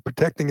will be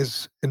protecting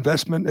his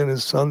investment and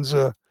his son's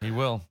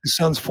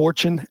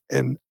fortune.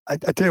 And I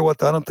tell you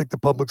what, I don't think the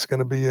public's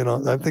going to be in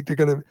on. I think they're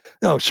going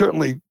to,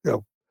 certainly,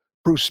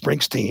 Bruce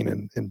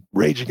Springsteen and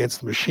Rage Against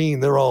the Machine,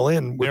 they're all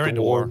in with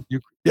the war.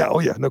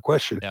 No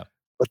question. Yeah.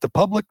 But the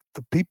public,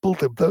 the people,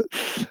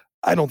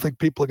 I don't think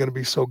people are going to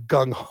be so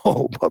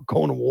gung-ho about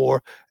going to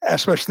war,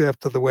 especially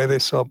after the way they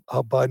saw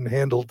how Biden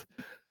handled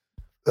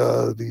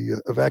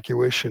the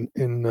evacuation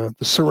in the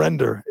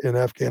surrender in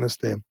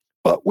Afghanistan.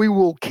 But we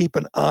will keep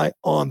an eye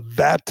on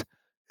that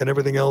and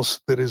everything else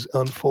that is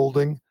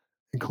unfolding,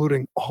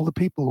 including all the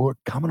people who are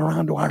coming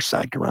around to our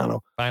side,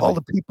 Carano. Finally. All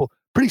the people.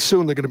 Pretty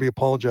soon they're going to be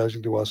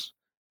apologizing to us,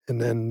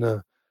 and then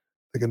they're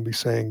going to be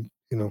saying,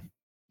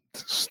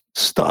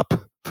 stop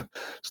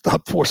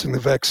forcing the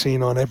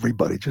vaccine on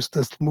everybody. Just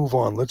let's move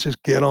on. Let's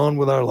just get on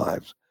with our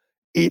lives.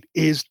 It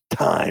is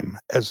time,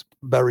 as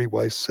Barry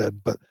Weiss said,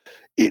 but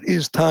it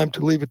is time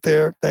to leave it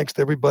there. Thanks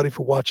to everybody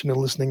for watching and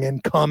listening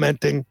and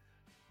commenting.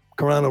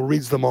 Carano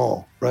reads them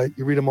all, right?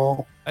 You read them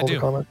all? I do. The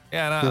comments?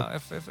 Yeah,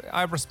 if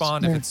I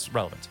respond if it's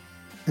relevant.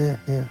 Yeah.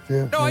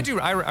 No, I do.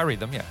 I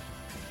read them, yeah.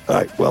 All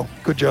right. Well,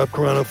 good job,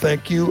 Carano.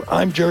 Thank you.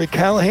 I'm Jerry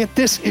Callahan.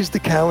 This is The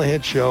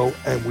Callahan Show,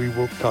 and we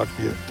will talk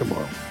to you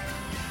tomorrow.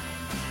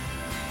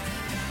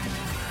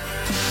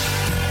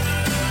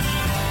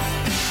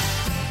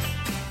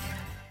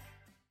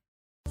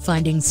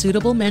 Finding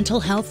suitable mental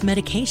health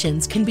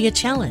medications can be a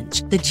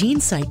challenge. The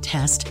GeneSight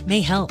test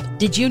may help.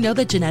 Did you know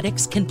that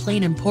genetics can play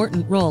an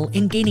important role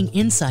in gaining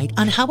insight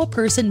on how a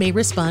person may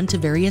respond to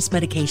various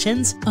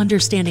medications?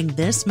 Understanding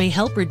this may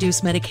help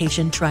reduce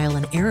medication trial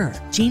and error.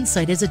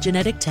 GeneSight is a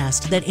genetic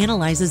test that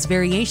analyzes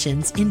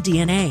variations in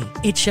DNA.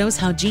 It shows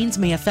how genes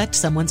may affect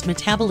someone's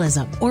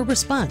metabolism or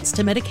response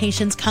to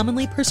medications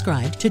commonly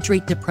prescribed to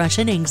treat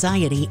depression,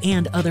 anxiety,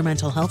 and other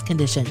mental health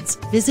conditions.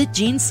 Visit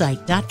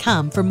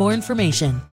GeneSight.com for more information.